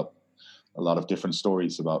making up a lot of different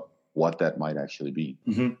stories about what that might actually be.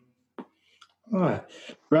 Mm-hmm. All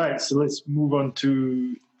right, so let's move on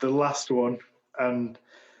to the last one, and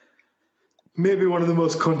maybe one of the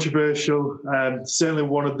most controversial, certainly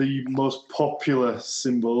one of the most popular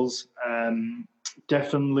symbols,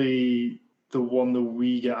 definitely the one that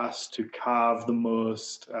we get asked to carve the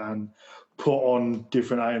most and put on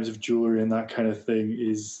different items of jewelry and that kind of thing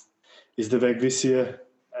is the Vegvisir.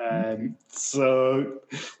 So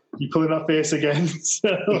you're pulling that face again, so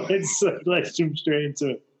let's jump straight into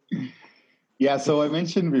it. Yeah, so I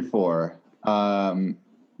mentioned before,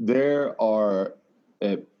 there are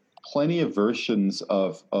plenty of versions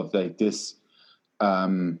of like this.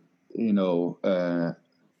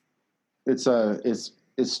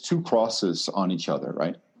 It's 2 crosses on each other,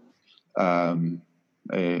 right?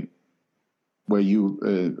 Where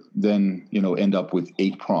you then end up with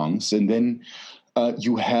 8 prongs, and then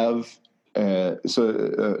you have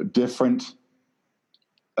different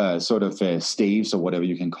sort of staves or whatever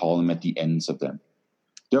you can call them at the ends of them.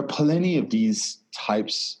 There are plenty of these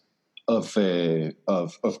types of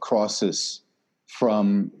crosses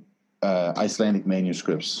from Icelandic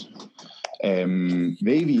manuscripts.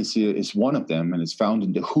 Vegvisir is one of them, and it's found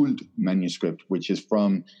in the Huld manuscript, which is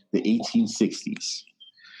from the 1860s.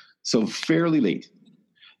 So fairly late.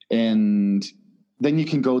 And then you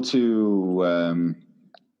can go to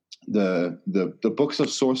the books of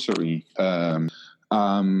sorcery.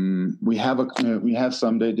 We have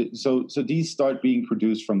some. So these start being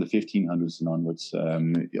produced from the 1500s and onwards.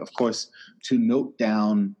 Of course, to note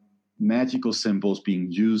down magical symbols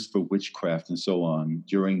being used for witchcraft and so on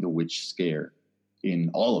during the witch scare in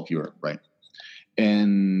all of Europe, right?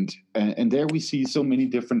 And there we see so many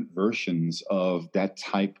different versions of that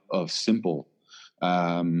type of symbol.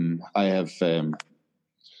 I have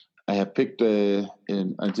picked I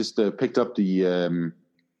just picked up the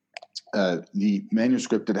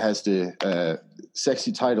manuscript that has the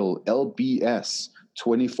sexy title LBS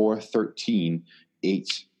 2413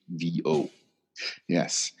 HVO.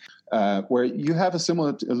 Yes. Where you have a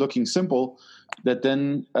similar looking symbol that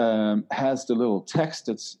then has the little text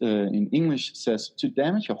that's in English says, to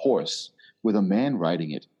damage a horse with a man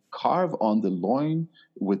riding it, carve on the loin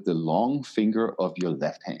with the long finger of your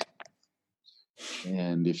left hand.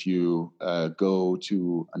 And if you go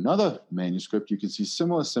to another manuscript, you can see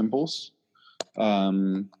similar symbols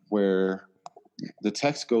where the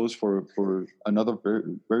text goes for another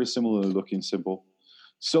very, very similar looking symbol.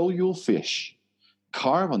 So you'll fish.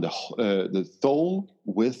 Carve on the thole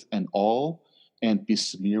with an awl and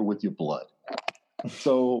besmear with your blood.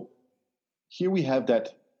 So here we have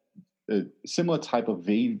that similar type of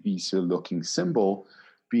Vegvisir looking symbol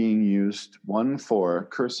being used, one for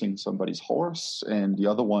cursing somebody's horse and the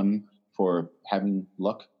other one for having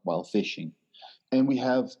luck while fishing. And we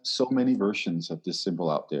have so many versions of this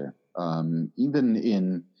symbol out there. Even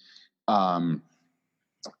in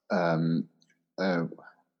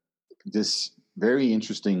this very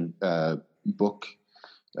interesting book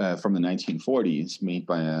from the 1940s, made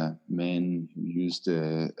by a man who used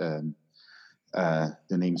the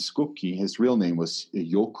name Skukki. His real name was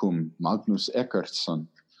Joachim Magnus Eckertsson.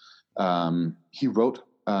 He wrote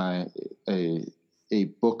a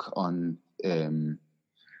book on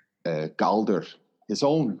Galder, his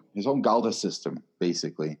own Galder system,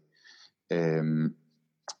 basically. And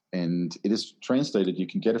it is translated. You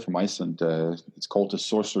can get it from Iceland. It's called the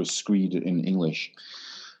Sorcerer's Screed in English.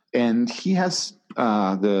 And he has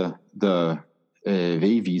the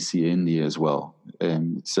Veiviisi India as well.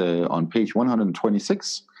 It's on page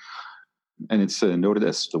 126, and it's noted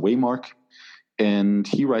as the waymark. And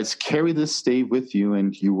he writes, "Carry this stave with you,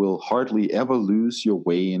 and you will hardly ever lose your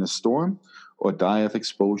way in a storm or die of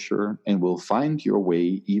exposure, and will find your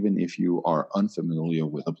way even if you are unfamiliar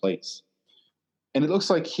with a place." And it looks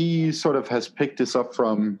like he sort of has picked this up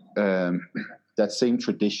from that same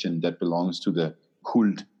tradition that belongs to the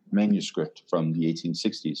Huld manuscript from the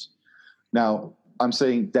 1860s. Now, I'm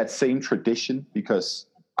saying that same tradition because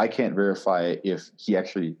I can't verify if he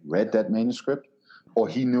actually read that manuscript or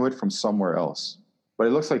he knew it from somewhere else. But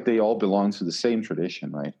it looks like they all belong to the same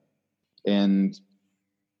tradition, right? And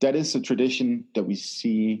that is a tradition that we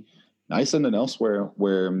see in Iceland and elsewhere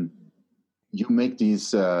where you make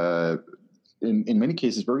these, in many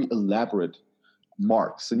cases, very elaborate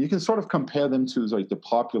marks. And you can sort of compare them to like the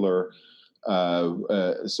popular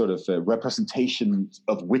sort of representation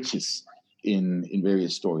of witches in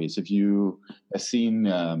various stories. If you have seen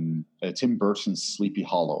Tim Burton's Sleepy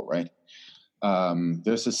Hollow, right?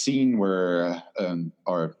 There's a scene where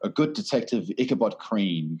a good detective, Ichabod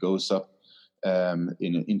Crane, goes up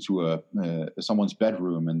into someone's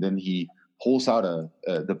bedroom, and then he pulls out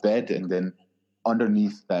the bed, and then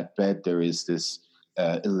underneath that bed there is this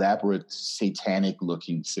elaborate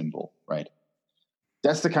satanic-looking symbol, right?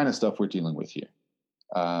 That's the kind of stuff we're dealing with here.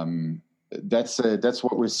 That's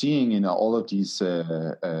what we're seeing in all of these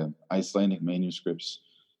Icelandic manuscripts.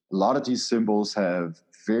 A lot of these symbols have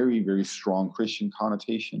very, very strong Christian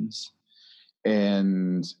connotations,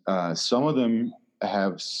 and some of them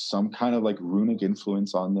have some kind of like runic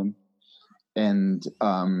influence on them, and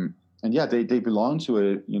yeah, they belong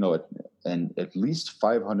to an at least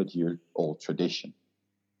 500-year-old tradition.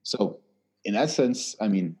 So, in that sense, I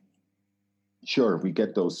mean, sure, we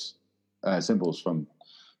get those symbols from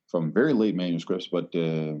very late manuscripts, but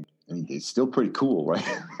I mean, it's still pretty cool, right?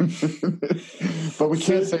 But we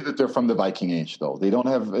can't say that they're from the Viking Age, though. They don't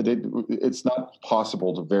have. It's not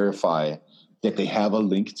possible to verify that they have a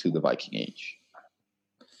link to the Viking Age.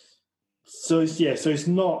 So it's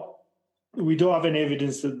not. We don't have any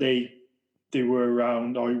evidence that they were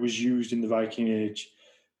around or it was used in the Viking Age.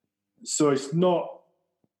 So it's not.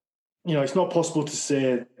 It's not possible to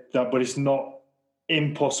say that, but it's not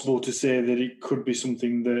impossible to say that it could be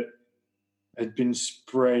something that had been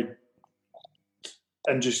spread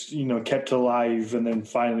and just kept alive and then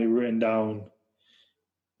finally written down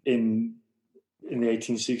in the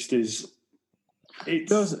 1860s.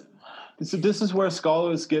 So this is where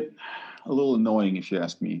scholars get a little annoying, if you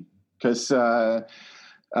ask me, because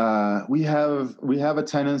we have a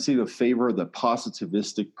tendency to favor the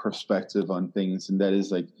positivistic perspective on things, and that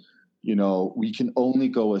is like, we can only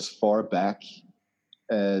go as far back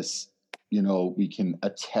as we can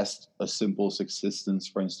attest a symbol's existence,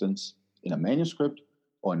 for instance, in a manuscript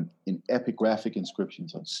or in epigraphic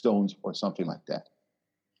inscriptions on stones or something like that.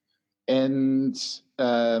 And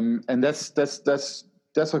that's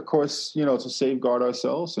of course to safeguard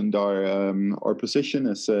ourselves and our position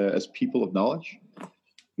as people of knowledge.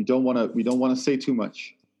 We don't want to say too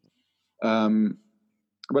much.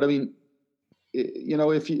 But I mean,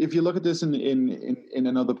 if you look at this in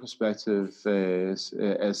another perspective, as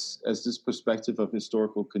this perspective of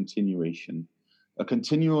historical continuation, a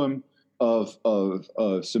continuum of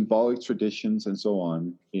symbolic traditions and so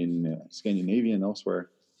on in Scandinavia and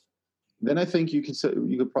elsewhere, then I think you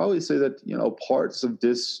could probably say that parts of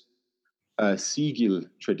this sigil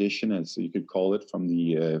tradition, as you could call it, from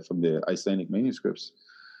the Icelandic manuscripts,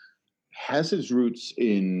 has its roots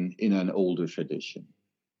in an older tradition.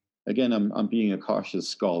 Again, I'm being a cautious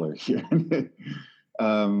scholar here.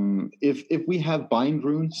 If we have bind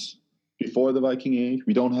runes before the Viking Age,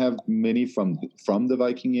 we don't have many from the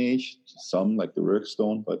Viking Age. Some like the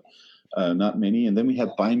Rökstone, but not many. And then we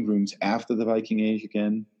have bind runes after the Viking Age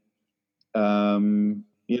again.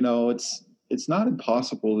 It's not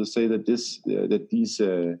impossible to say that these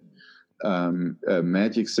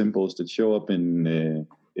magic symbols that show up in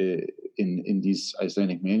these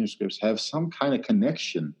Icelandic manuscripts have some kind of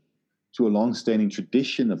connection to a long-standing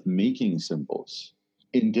tradition of making symbols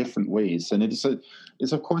in different ways, and it's of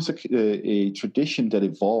course a tradition that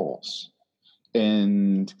evolves,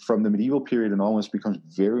 and from the medieval period and almost becomes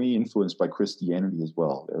very influenced by Christianity as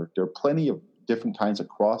well. There are plenty of different kinds of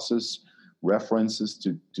crosses, references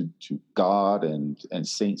to God and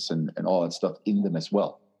saints and all that stuff in them as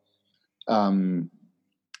well.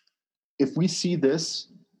 If we see this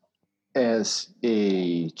as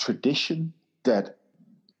a tradition that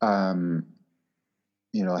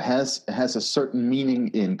has a certain meaning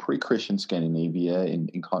in pre-Christian Scandinavia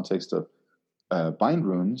in context of bind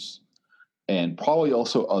runes, and probably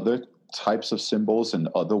also other types of symbols and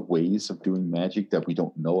other ways of doing magic that we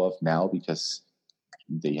don't know of now because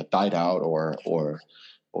they have died out or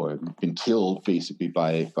been killed basically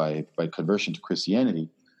by conversion to Christianity,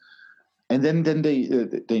 and then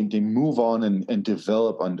they move on and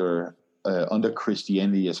develop under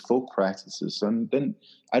Christianity as folk practices. And then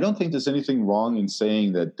I don't think there's anything wrong in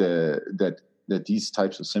saying that these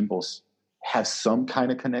types of symbols have some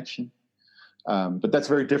kind of connection. But that's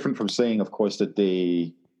very different from saying, of course, that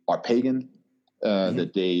they are pagan,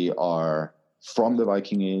 that they are from the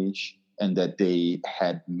Viking Age, and that they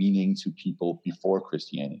had meaning to people before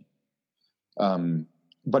Christianity.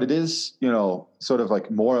 But it is, sort of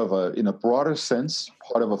like more of in a broader sense,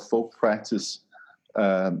 part of a folk practice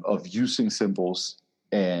of using symbols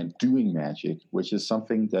and doing magic, which is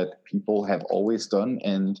something that people have always done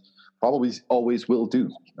and probably always will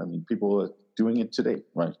do. I mean, people are doing it today,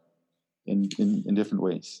 right? In different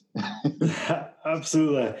ways.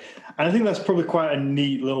 Absolutely. And I think that's probably quite a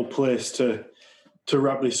neat little place to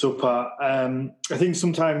wrap this up at. I think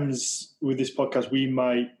sometimes with this podcast, we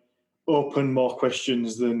might open more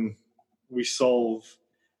questions than we solve.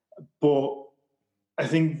 But I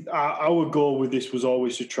think our goal with this was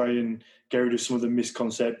always to try and get rid of some of the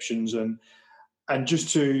misconceptions and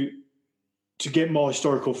just to get more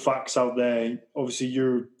historical facts out there. Obviously,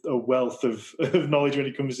 you're a wealth of knowledge when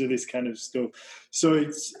it comes to this kind of stuff. So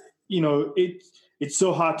it's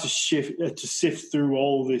so hard to sift through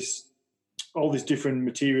all this different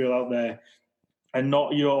material out there, and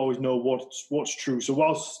you don't always know what's true. So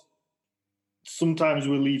whilst sometimes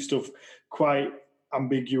we leave stuff quite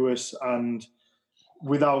ambiguous and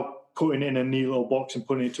without putting it in a neat little box and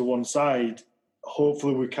putting it to one side,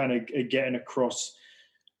 hopefully we're kind of getting across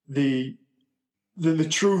the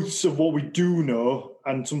truths of what we do know.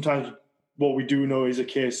 And sometimes what we do know is a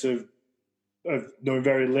case of knowing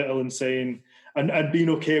very little and saying and being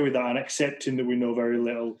okay with that and accepting that we know very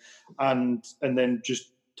little, and then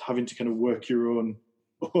just having to kind of work your own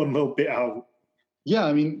little bit out. Yeah,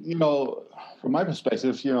 I mean, from my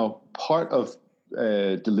perspective, part of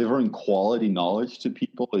delivering quality knowledge to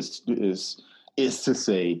people is to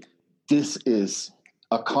say this is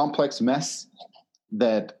a complex mess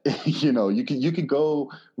that you can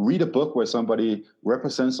go read a book where somebody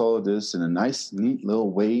represents all of this in a nice, neat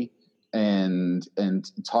little way and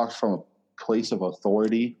talks from a place of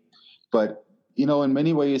authority. But in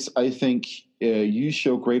many ways, I think you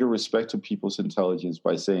show greater respect to people's intelligence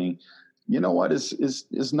by saying, what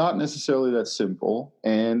is not necessarily that simple.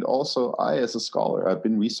 And also, I, as a scholar, I've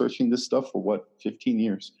been researching this stuff for 15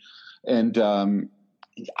 years. And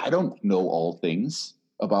I don't know all things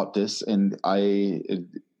about this. And I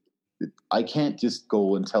can't just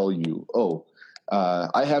go and tell you,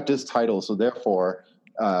 I have this title, so therefore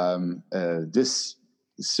this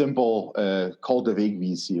symbol called the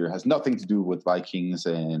Vegvisir has nothing to do with Vikings,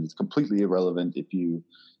 and it's completely irrelevant if you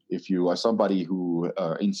are somebody who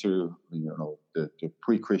are into the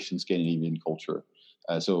pre-Christian Scandinavian culture.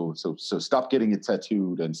 So stop getting it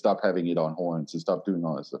tattooed and stop having it on horns and stop doing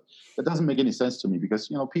all that stuff. That doesn't make any sense to me, because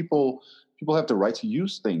people have the right to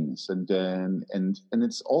use things, and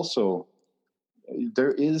it's also,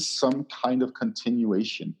 there is some kind of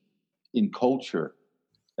continuation in culture.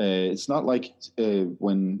 It's not like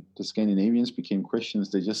when the Scandinavians became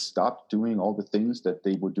Christians, they just stopped doing all the things that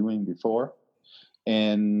they were doing before.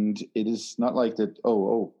 And it is not like that,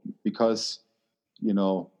 because,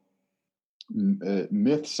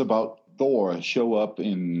 myths about Thor show up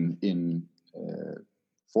in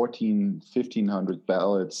 1500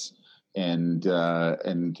 ballads and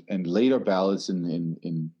later ballads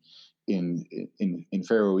in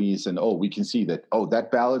Faroese, and we can see that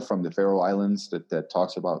that ballad from the Faroe Islands that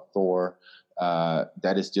talks about Thor,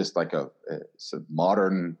 that is just like a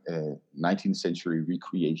modern 19th century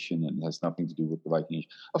recreation and has nothing to do with the Viking Age.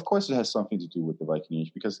 Of course it has something to do with the Viking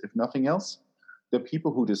Age, because if nothing else, the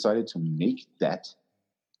people who decided to make that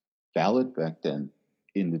ballad back then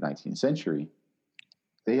in the 19th century,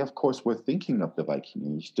 they of course were thinking of the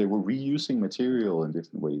Viking Age. They were reusing material in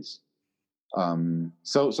different ways.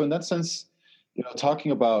 So in that sense,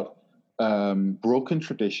 talking about broken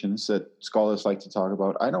traditions that scholars like to talk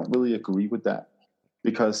about, I don't really agree with that,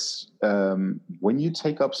 because when you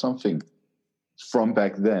take up something from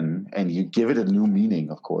back then and you give it a new meaning,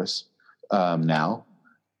 of course, now,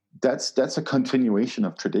 that's a continuation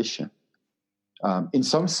of tradition, in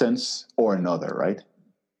some sense or another, right?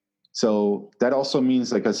 So that also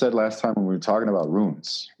means, like I said last time when we were talking about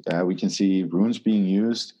runes, we can see runes being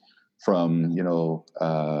used from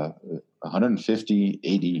 150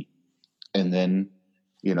 AD, and then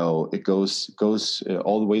it goes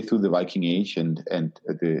all the way through the Viking Age and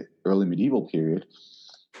the early medieval period,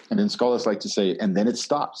 and then scholars like to say, and then it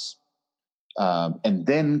stops, and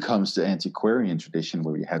then comes the antiquarian tradition,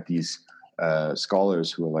 where we have these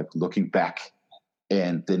scholars who are like looking back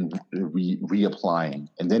and then reapplying.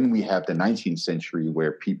 And then we have the 19th century,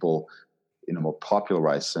 where people, in a more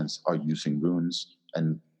popularized sense, are using runes.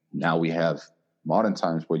 And now we have modern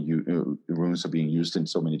times where runes are being used in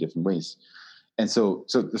so many different ways. And so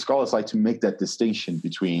the scholars like to make that distinction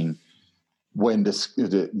between when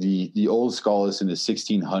the old scholars in the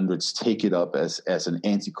 1600s take it up as an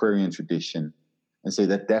antiquarian tradition and say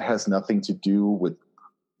that has nothing to do with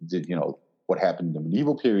what happened in the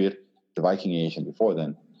medieval period, the Viking Age, and before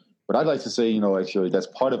then. But I'd like to say, actually, that's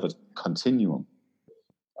part of a continuum.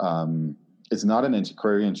 It's not an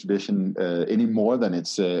antiquarian tradition any more than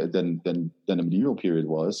it's than the medieval period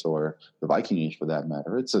was, or the Viking Age for that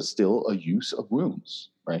matter. It's still a use of runes,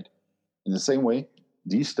 right? In the same way,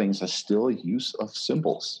 these things are still a use of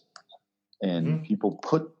symbols, and people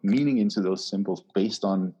put meaning into those symbols based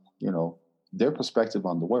on their perspective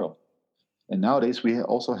on the world. And nowadays we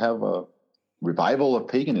also have a revival of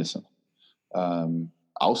paganism.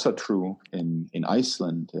 Ásatrú in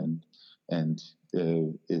Iceland and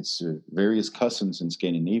its various cousins in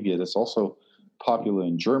Scandinavia. That's also popular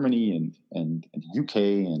in Germany and the UK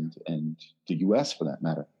and the US for that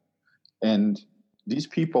matter. And these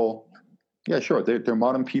people, yeah, sure, they're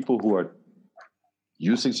modern people who are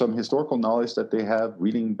using some historical knowledge that they have,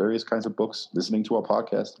 reading various kinds of books, listening to our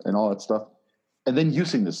podcast and all that stuff, and then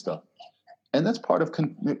using this stuff. And that's part of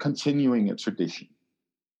continuing a tradition.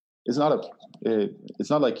 It's not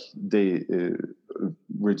like they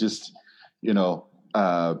were just,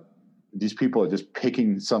 these people are just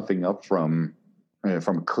picking something up from a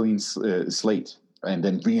clean slate and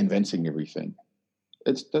then reinventing everything.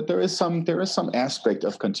 It's that there is some aspect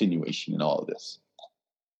of continuation in all of this.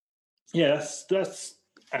 Yeah, that's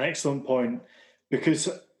an excellent point, because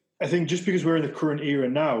I think just because we're in the current era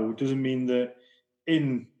now doesn't mean that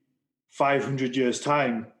in 500 years'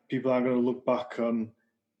 time people aren't going to look back on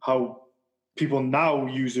how people now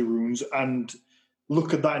use the runes and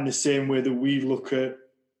look at that in the same way that we look at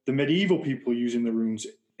the medieval people using the runes.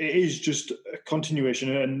 It is just a continuation,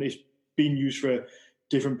 and it's being used for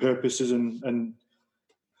different purposes,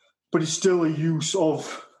 but it's still a use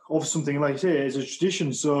of something, like I say, it's a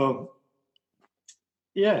tradition. So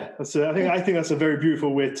yeah, I think that's a very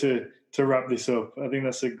beautiful way to wrap this up. I think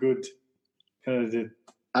that's a good kind of.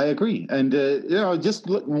 I agree, and just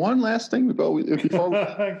one last thing before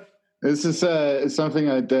this is something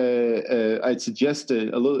I'd suggest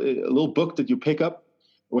a little book that you pick up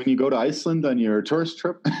when you go to Iceland on your tourist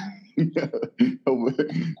trip.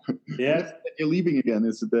 Yeah, you're leaving again.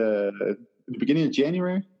 Is it the beginning of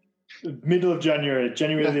January? Middle of January.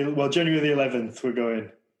 January the 11th. We're going.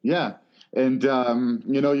 Yeah, and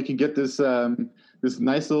you can get this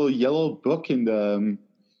nice little yellow book in the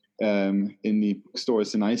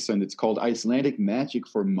bookstores in Iceland. It's called Icelandic Magic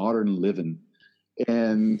for Modern Living.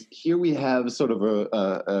 And here we have sort of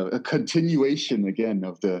a continuation again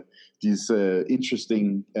of these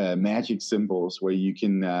interesting magic symbols, where you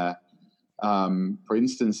can, for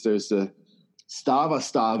instance, there's the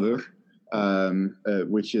Stavastavur,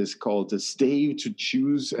 which is called the stave to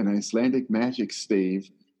choose an Icelandic magic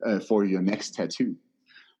stave for your next tattoo.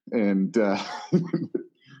 And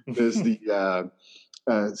there's the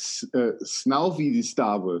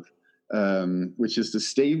Snálfíðistavur, which is the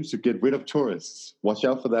stave to get rid of tourists. Watch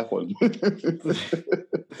out for that one.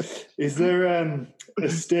 Is there a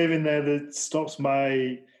stave in there that stops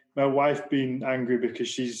my wife being angry because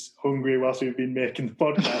she's hungry whilst we've been making the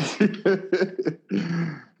podcast?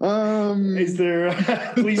 Is there?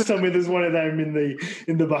 Please tell me there's one of them in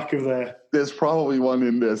the back of there. There's probably one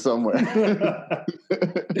in there somewhere.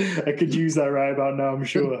 I could use that right about now, I'm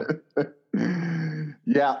sure.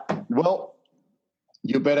 Yeah. Well,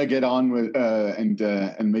 you better get on with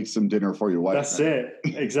and make some dinner for your wife. That's it.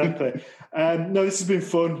 Exactly. No, this has been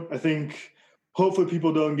fun. I think hopefully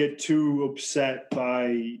people don't get too upset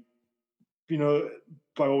by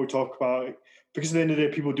by what we talk about, because at the end of the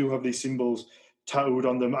day, people do have these symbols tattooed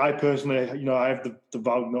on them. I personally, I have the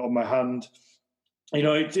Valknut on my hand.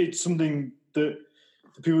 It's something that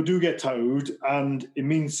people do get tattooed, and it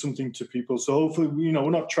means something to people. So hopefully, we're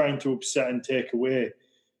not trying to upset and take away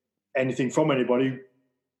anything from anybody.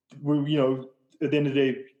 We, at the end of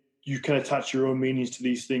the day, you can attach your own meanings to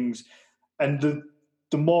these things, and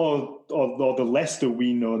the more or the less that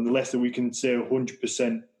we know, and the less that we can say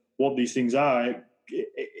 100% what these things are,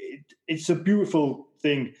 it's a beautiful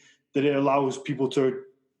thing that it allows people to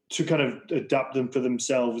kind of adapt them for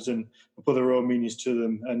themselves and put their own meanings to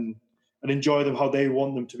them and enjoy them how they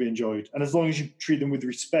want them to be enjoyed. And as long as you treat them with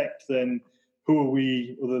respect, then who are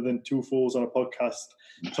we other than two fools on a podcast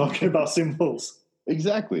talking about symbols?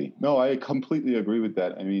 Exactly. No, I completely agree with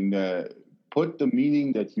that. I mean, put the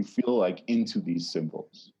meaning that you feel like into these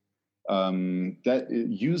symbols.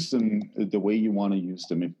 Use them the way you want to use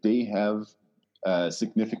them. If they have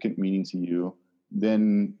significant meaning to you,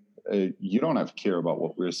 then you don't have to care about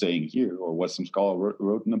what we're saying here or what some scholar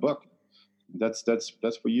wrote in a book. That's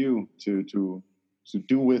for you to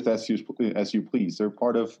do with as you please. They're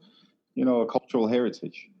part of a cultural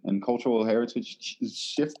heritage, and cultural heritage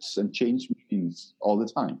shifts and changes meanings all the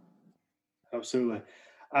time. Absolutely.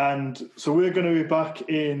 And so we're going to be back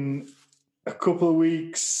in a couple of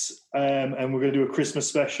weeks, and we're going to do a Christmas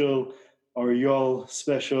special or a Yule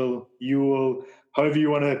special, Yule, however you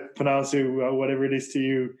want to pronounce it, whatever it is to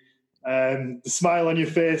you. The smile on your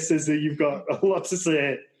face says that you've got a lot to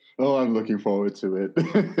say. Oh, I'm looking forward to it.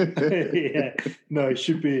 Yeah, no, it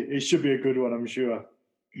should be a good one, I'm sure.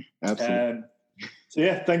 Absolutely. So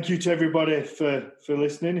yeah, thank you to everybody for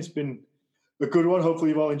listening. It's been a good one.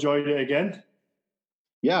 Hopefully you've all enjoyed it again.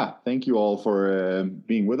 Yeah, thank you all for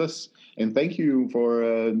being with us, and thank you for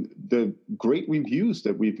the great reviews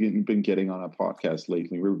that we've been getting on our podcast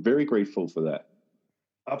lately. We're very grateful for that.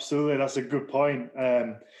 Absolutely, that's a good point.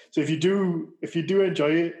 So if you do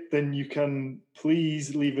enjoy it, then you can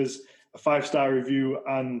please leave us a 5-star review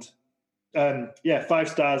and 5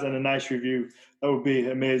 stars and a nice review. That would be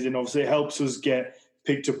amazing. Obviously, it helps us get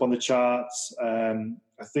picked up on the charts. I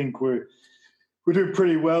think we're doing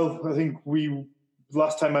pretty well. I think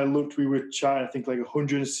last time I looked, we were charting, I think, like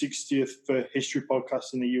 160th for history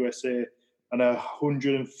podcasts in the USA and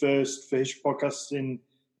 101st for history podcasts in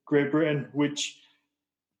Great Britain, which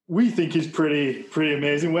we think is pretty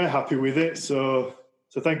amazing. We're happy with it. So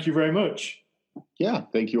thank you very much. Yeah,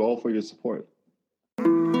 thank you all for your support.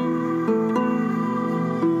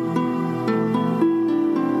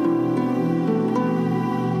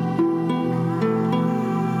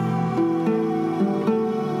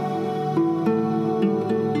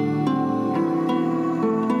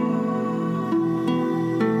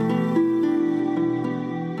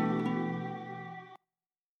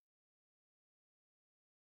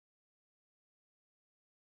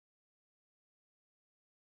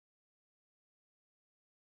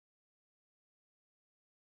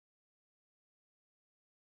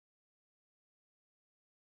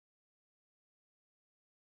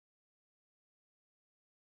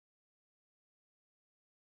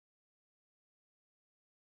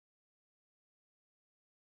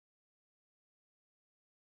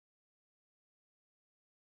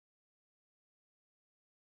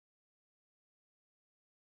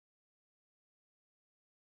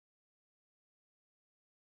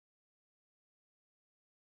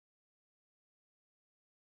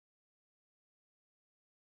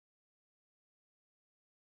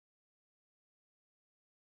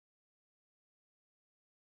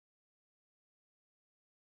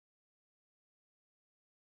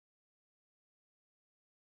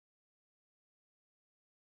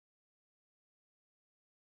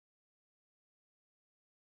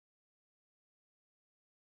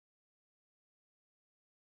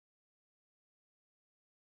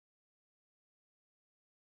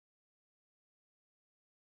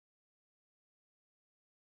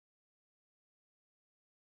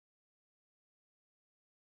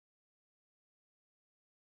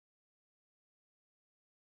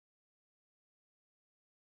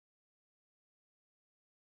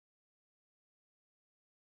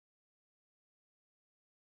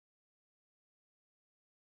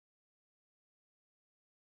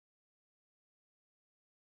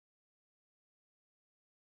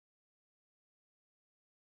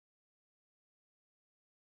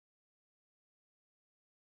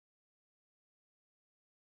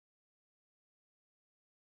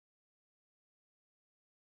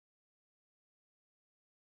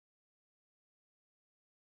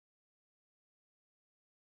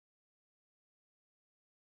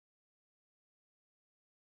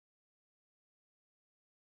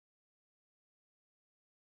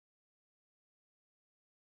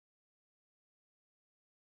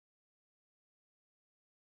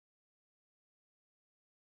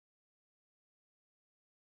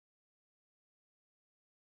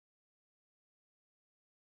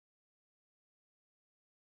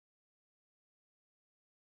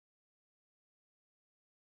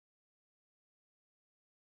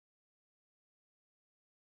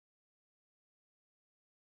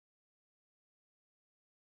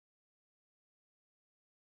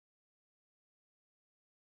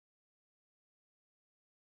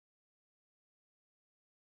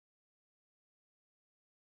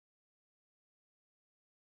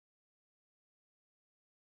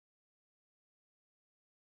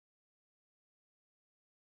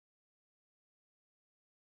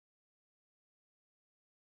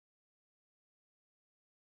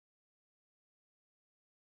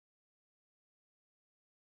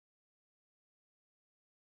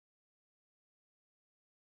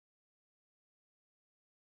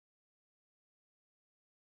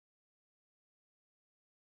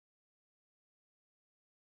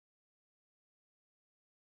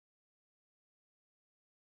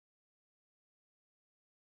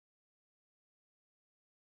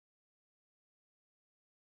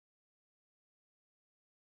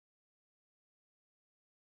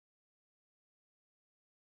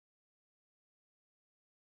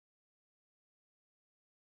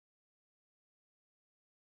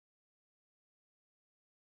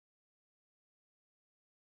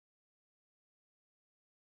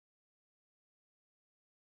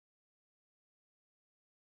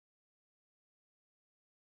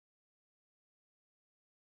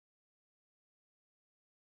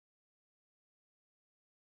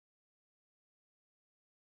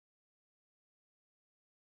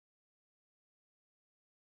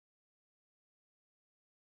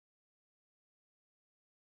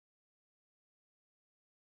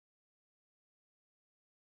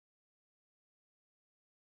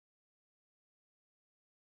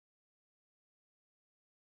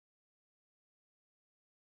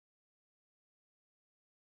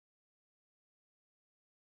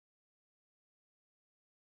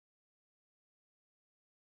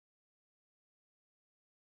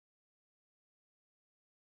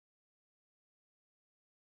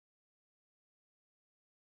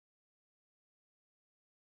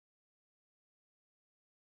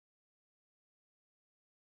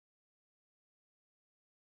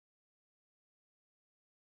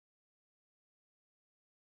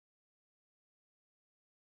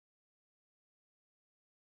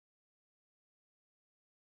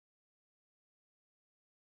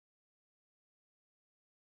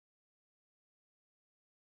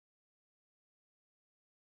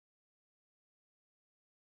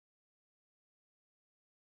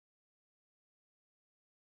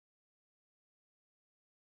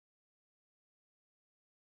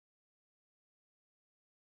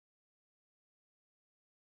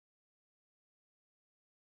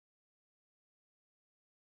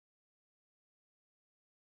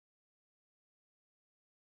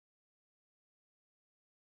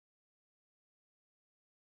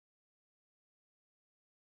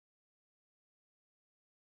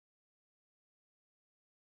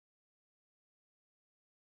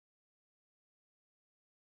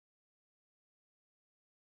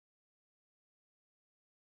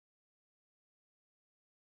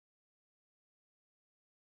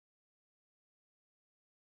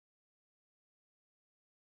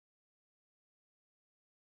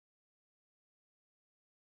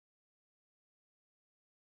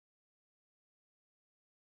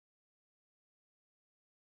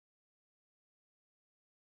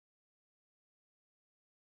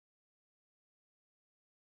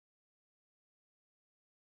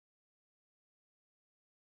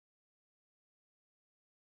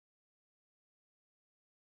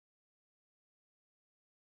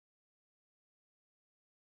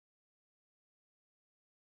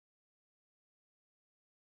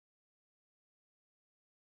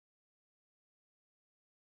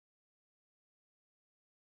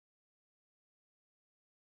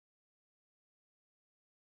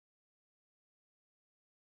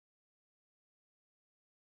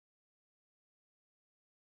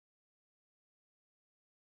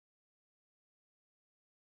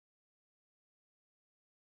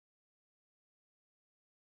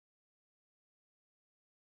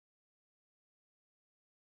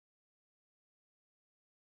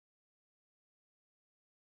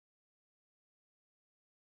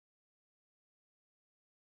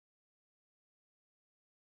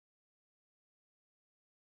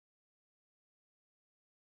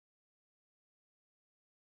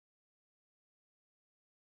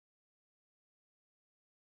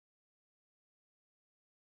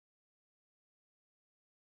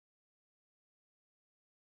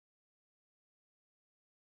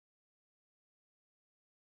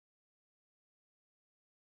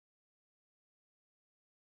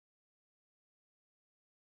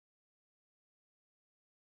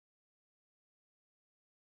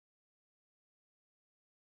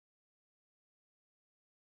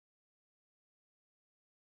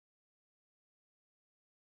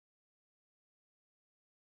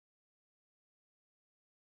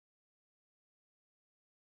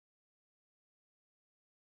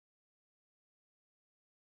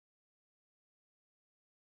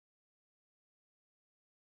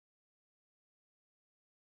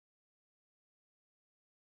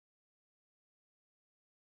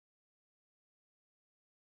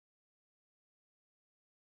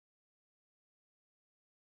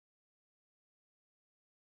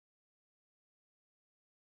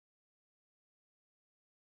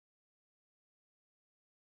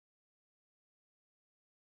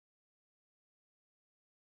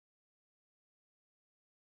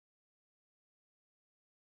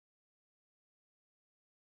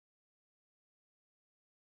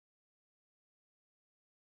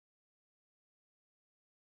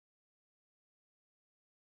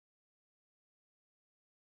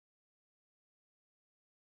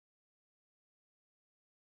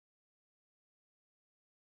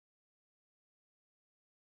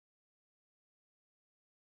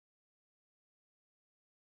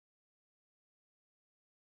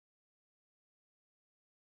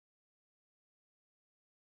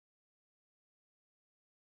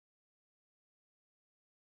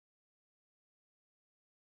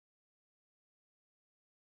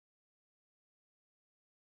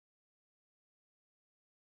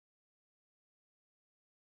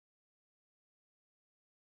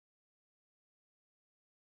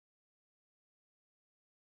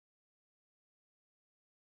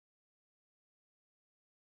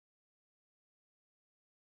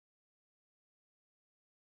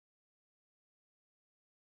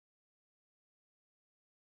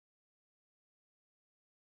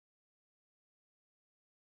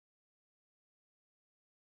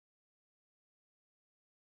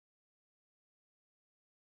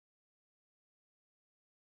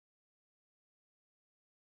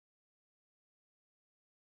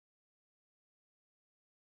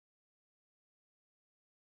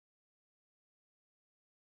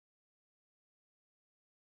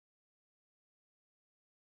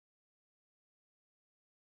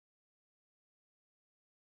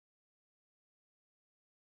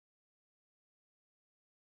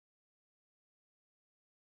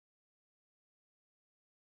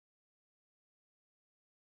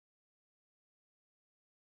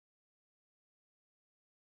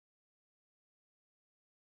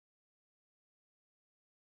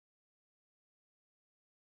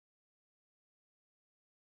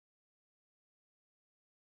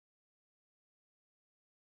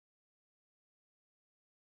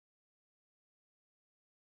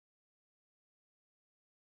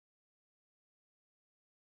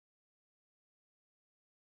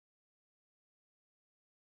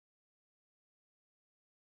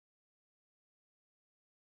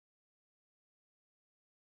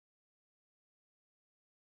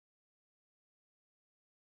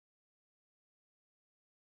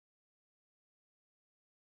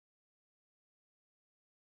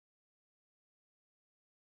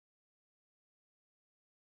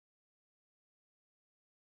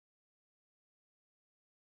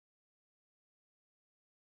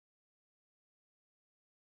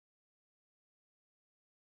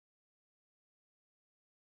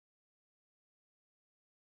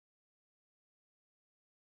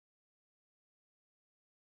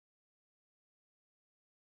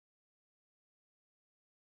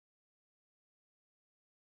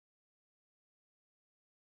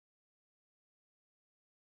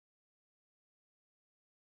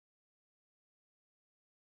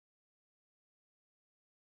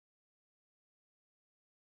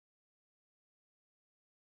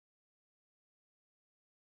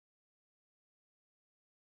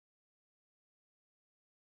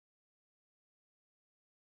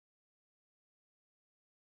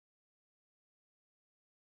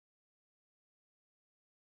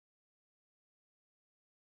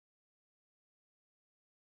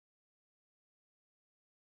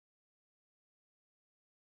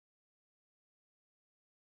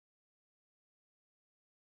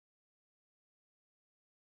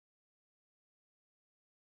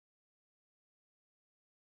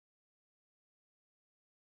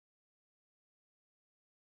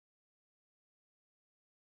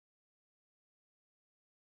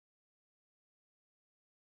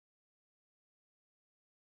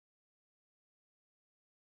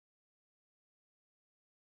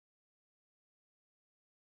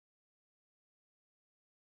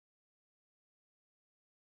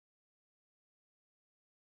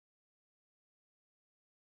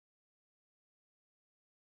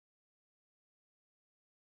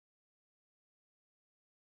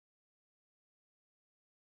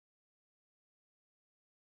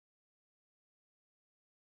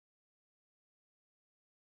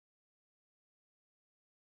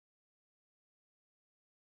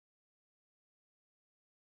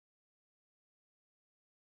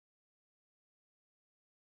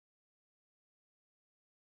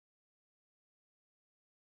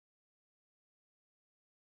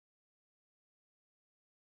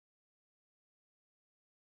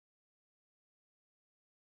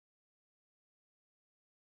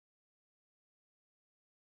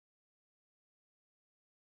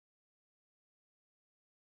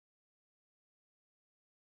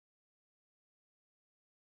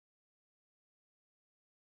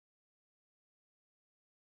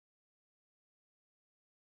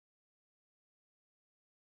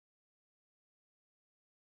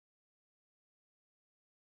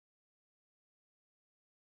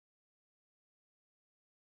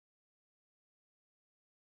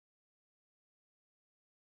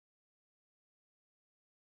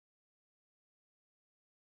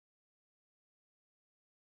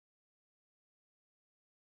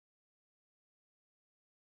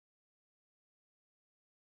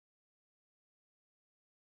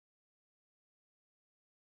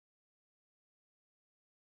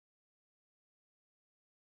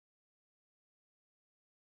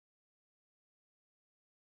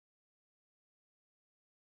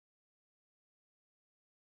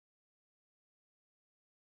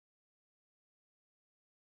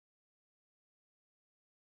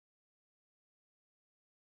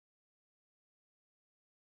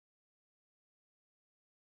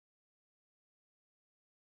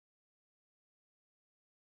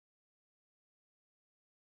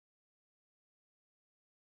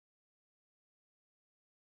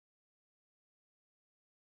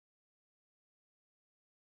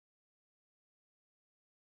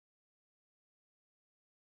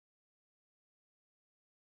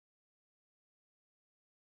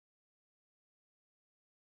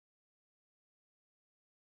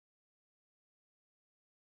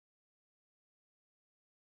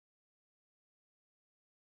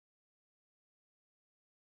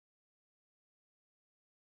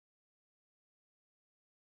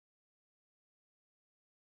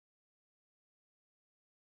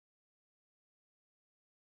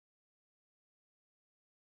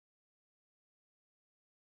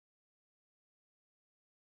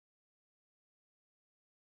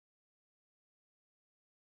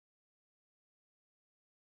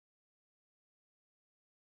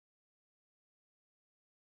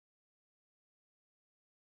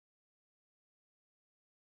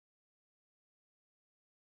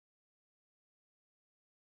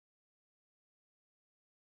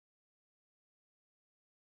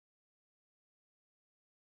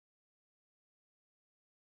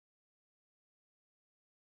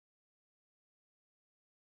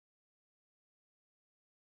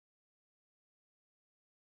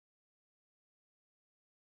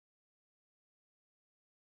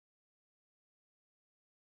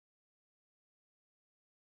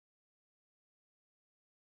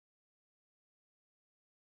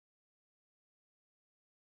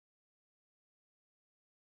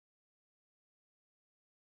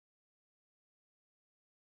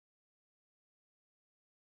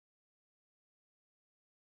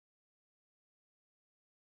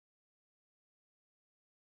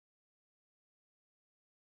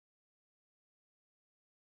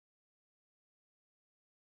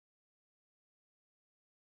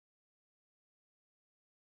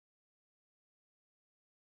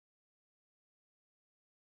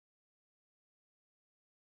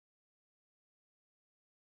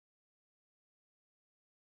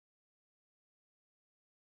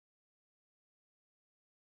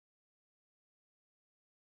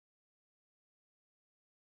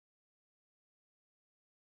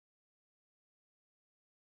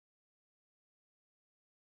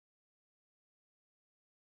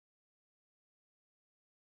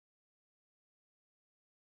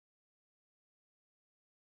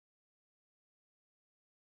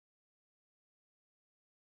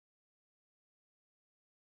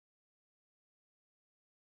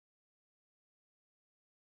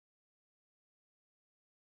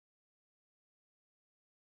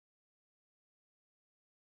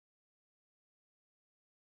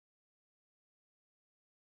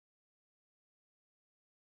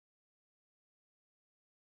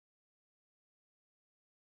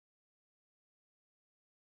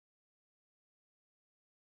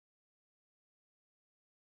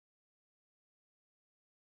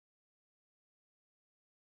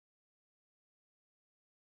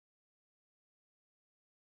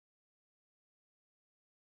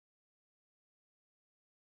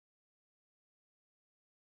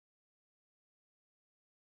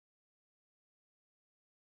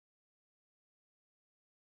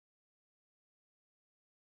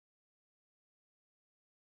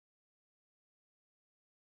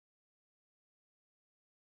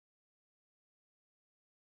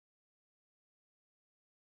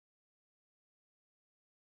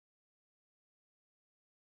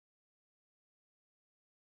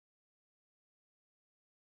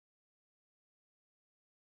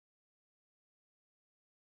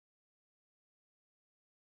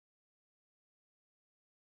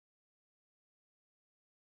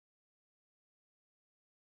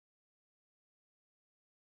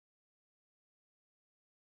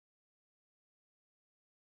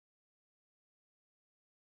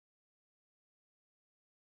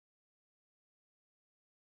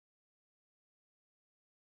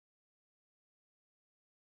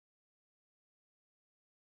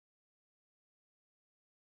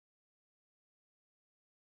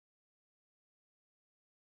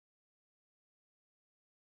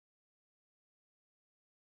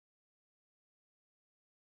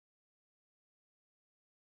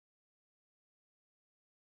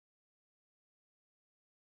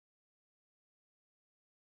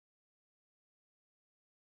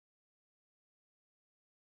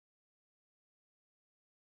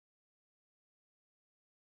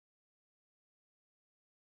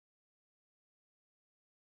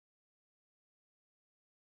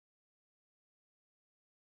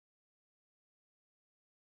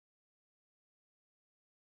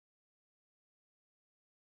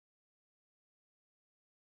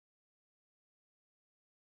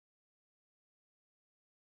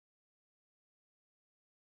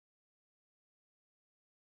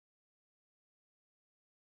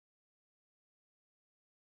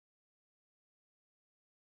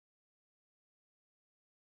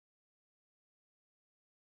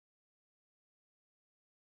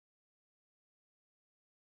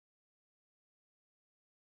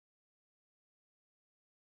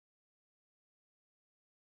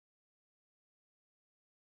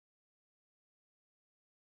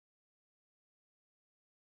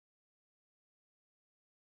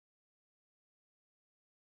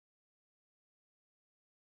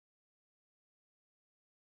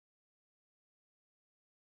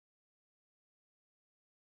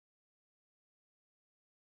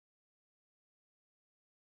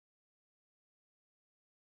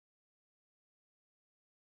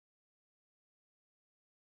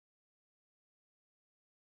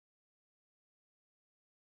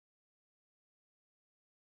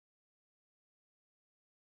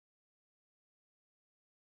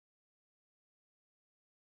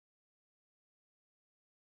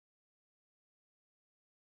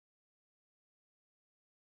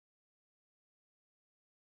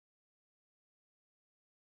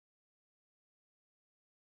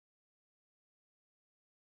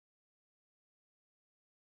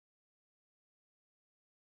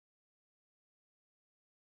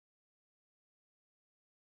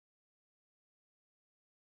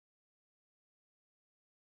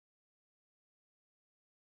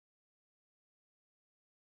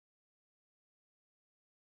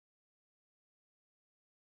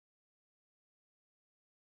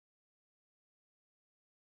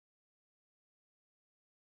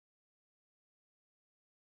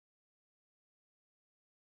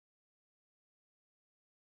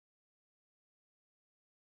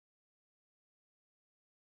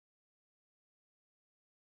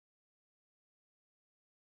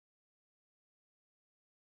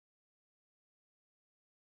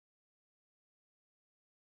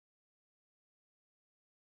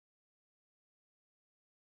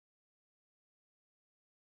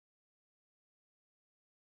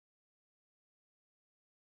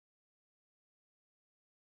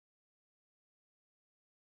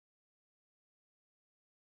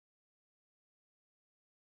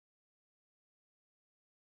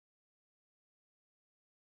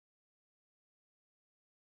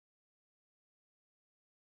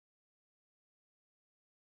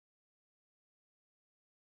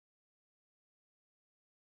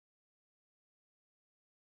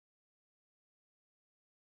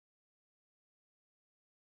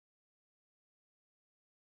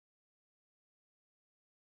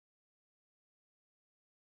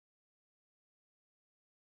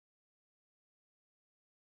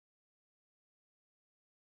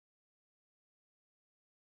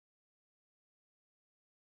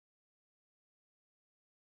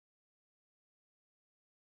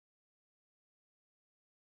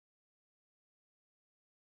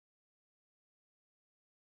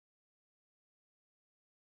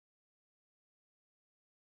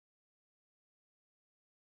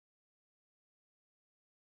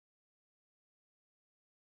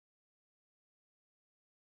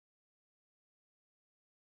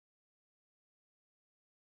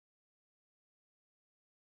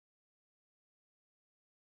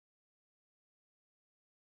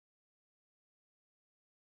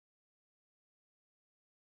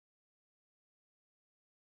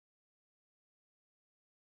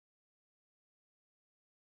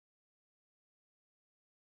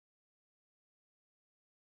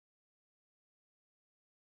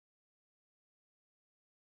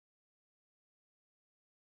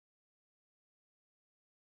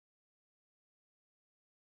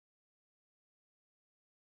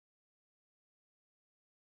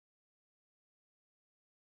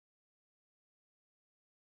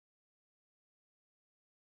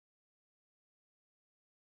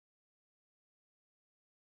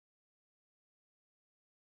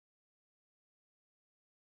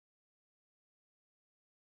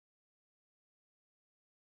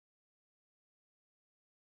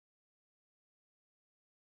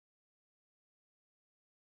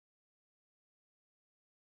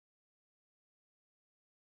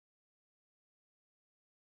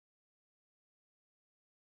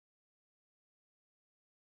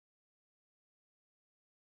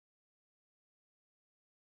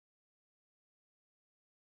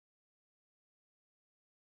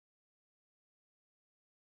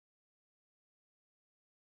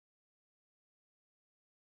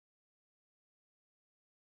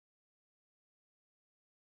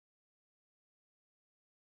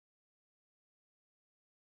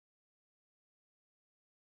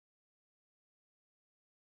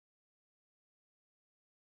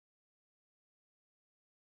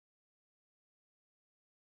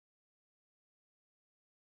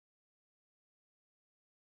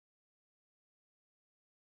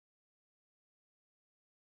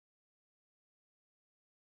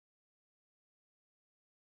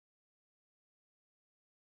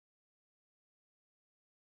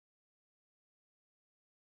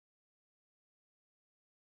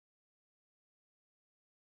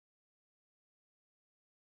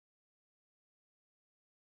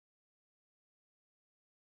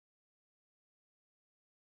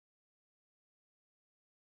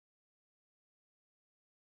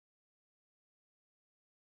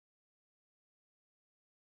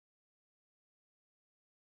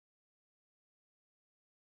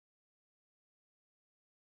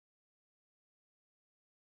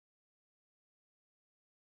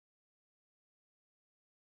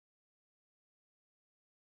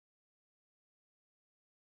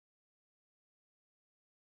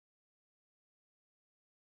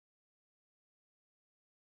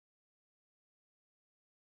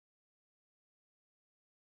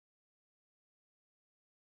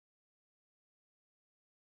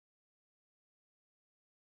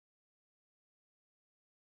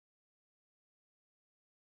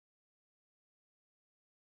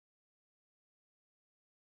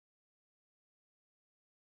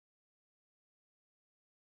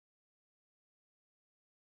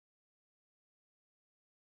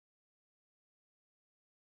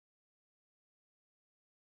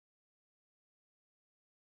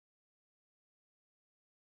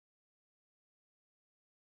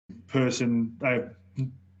 person. I have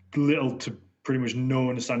little to pretty much no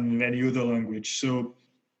understanding of any other language. So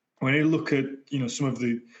when I look at, some of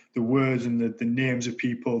the words and the names of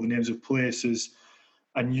people, the names of places,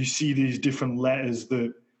 and you see these different letters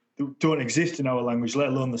that don't exist in our language, let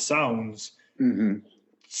alone the sounds. Mm-hmm.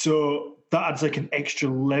 So that adds like an extra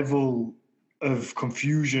level of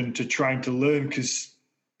confusion to trying to learn, because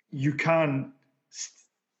you can't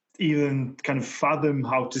even kind of fathom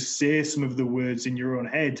how to say some of the words in your own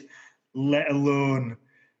head, let alone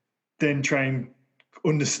then try and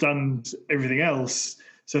understand everything else.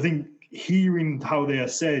 So I think hearing how they are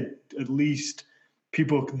said, at least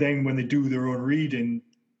people then, when they do their own reading,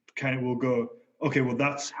 kind of will go, okay, well,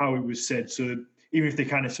 that's how it was said. So even if they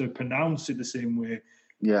kind of sort of pronounce it the same way,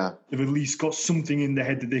 Yeah. they've at least got something in their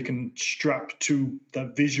head that they can strap to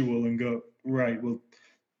that visual and go, right, well,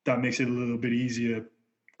 that makes it a little bit easier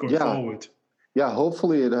going forward. Yeah,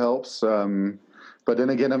 hopefully it helps. But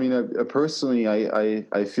then again, I mean, personally,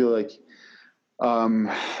 I feel like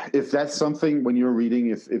if that's something, when you're reading,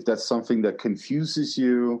 if that's something that confuses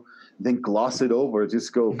you, then gloss it over.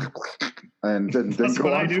 Just go and then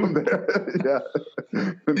go on from there. Yeah,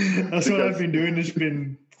 that's what I've been doing. There's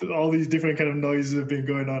been all these different kind of noises have been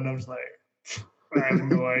going on. I was like, I have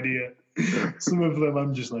no idea. Some of them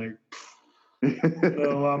I'm just like,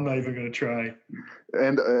 no, I'm not even going to try.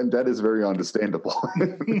 And that is very understandable.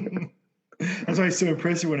 That's why it's so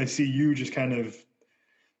impressive when I see you just kind of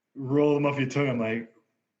roll them off your tongue. I'm like,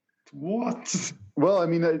 what? Well, I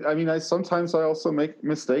mean, I sometimes I also make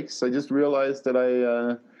mistakes. I just realized that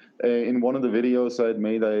in one of the videos I'd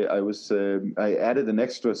made, I added an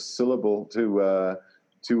extra syllable to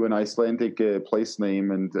an Icelandic place name,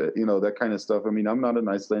 and that kind of stuff. I mean, I'm not an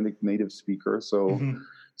Icelandic native speaker, so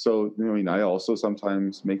so I mean, I also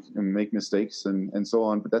sometimes make mistakes and so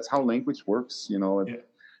on. But that's how language works,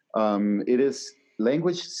 It is,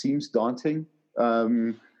 language seems daunting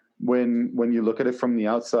when you look at it from the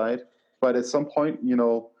outside, but at some point,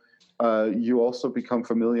 you also become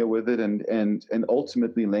familiar with it, and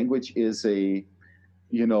ultimately, language is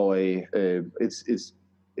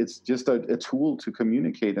it's just a tool to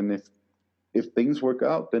communicate, and if things work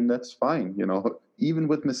out, then that's fine, even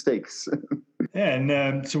with mistakes. Yeah,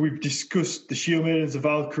 and so we've discussed the Shield Maidens, the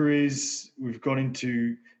Valkyries. We've gone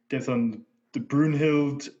into depth on the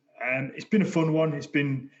Brunhild, and it's been a fun one. It's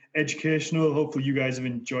been educational. Hopefully you guys have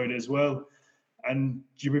enjoyed it as well. And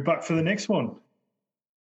you'll be back for the next one.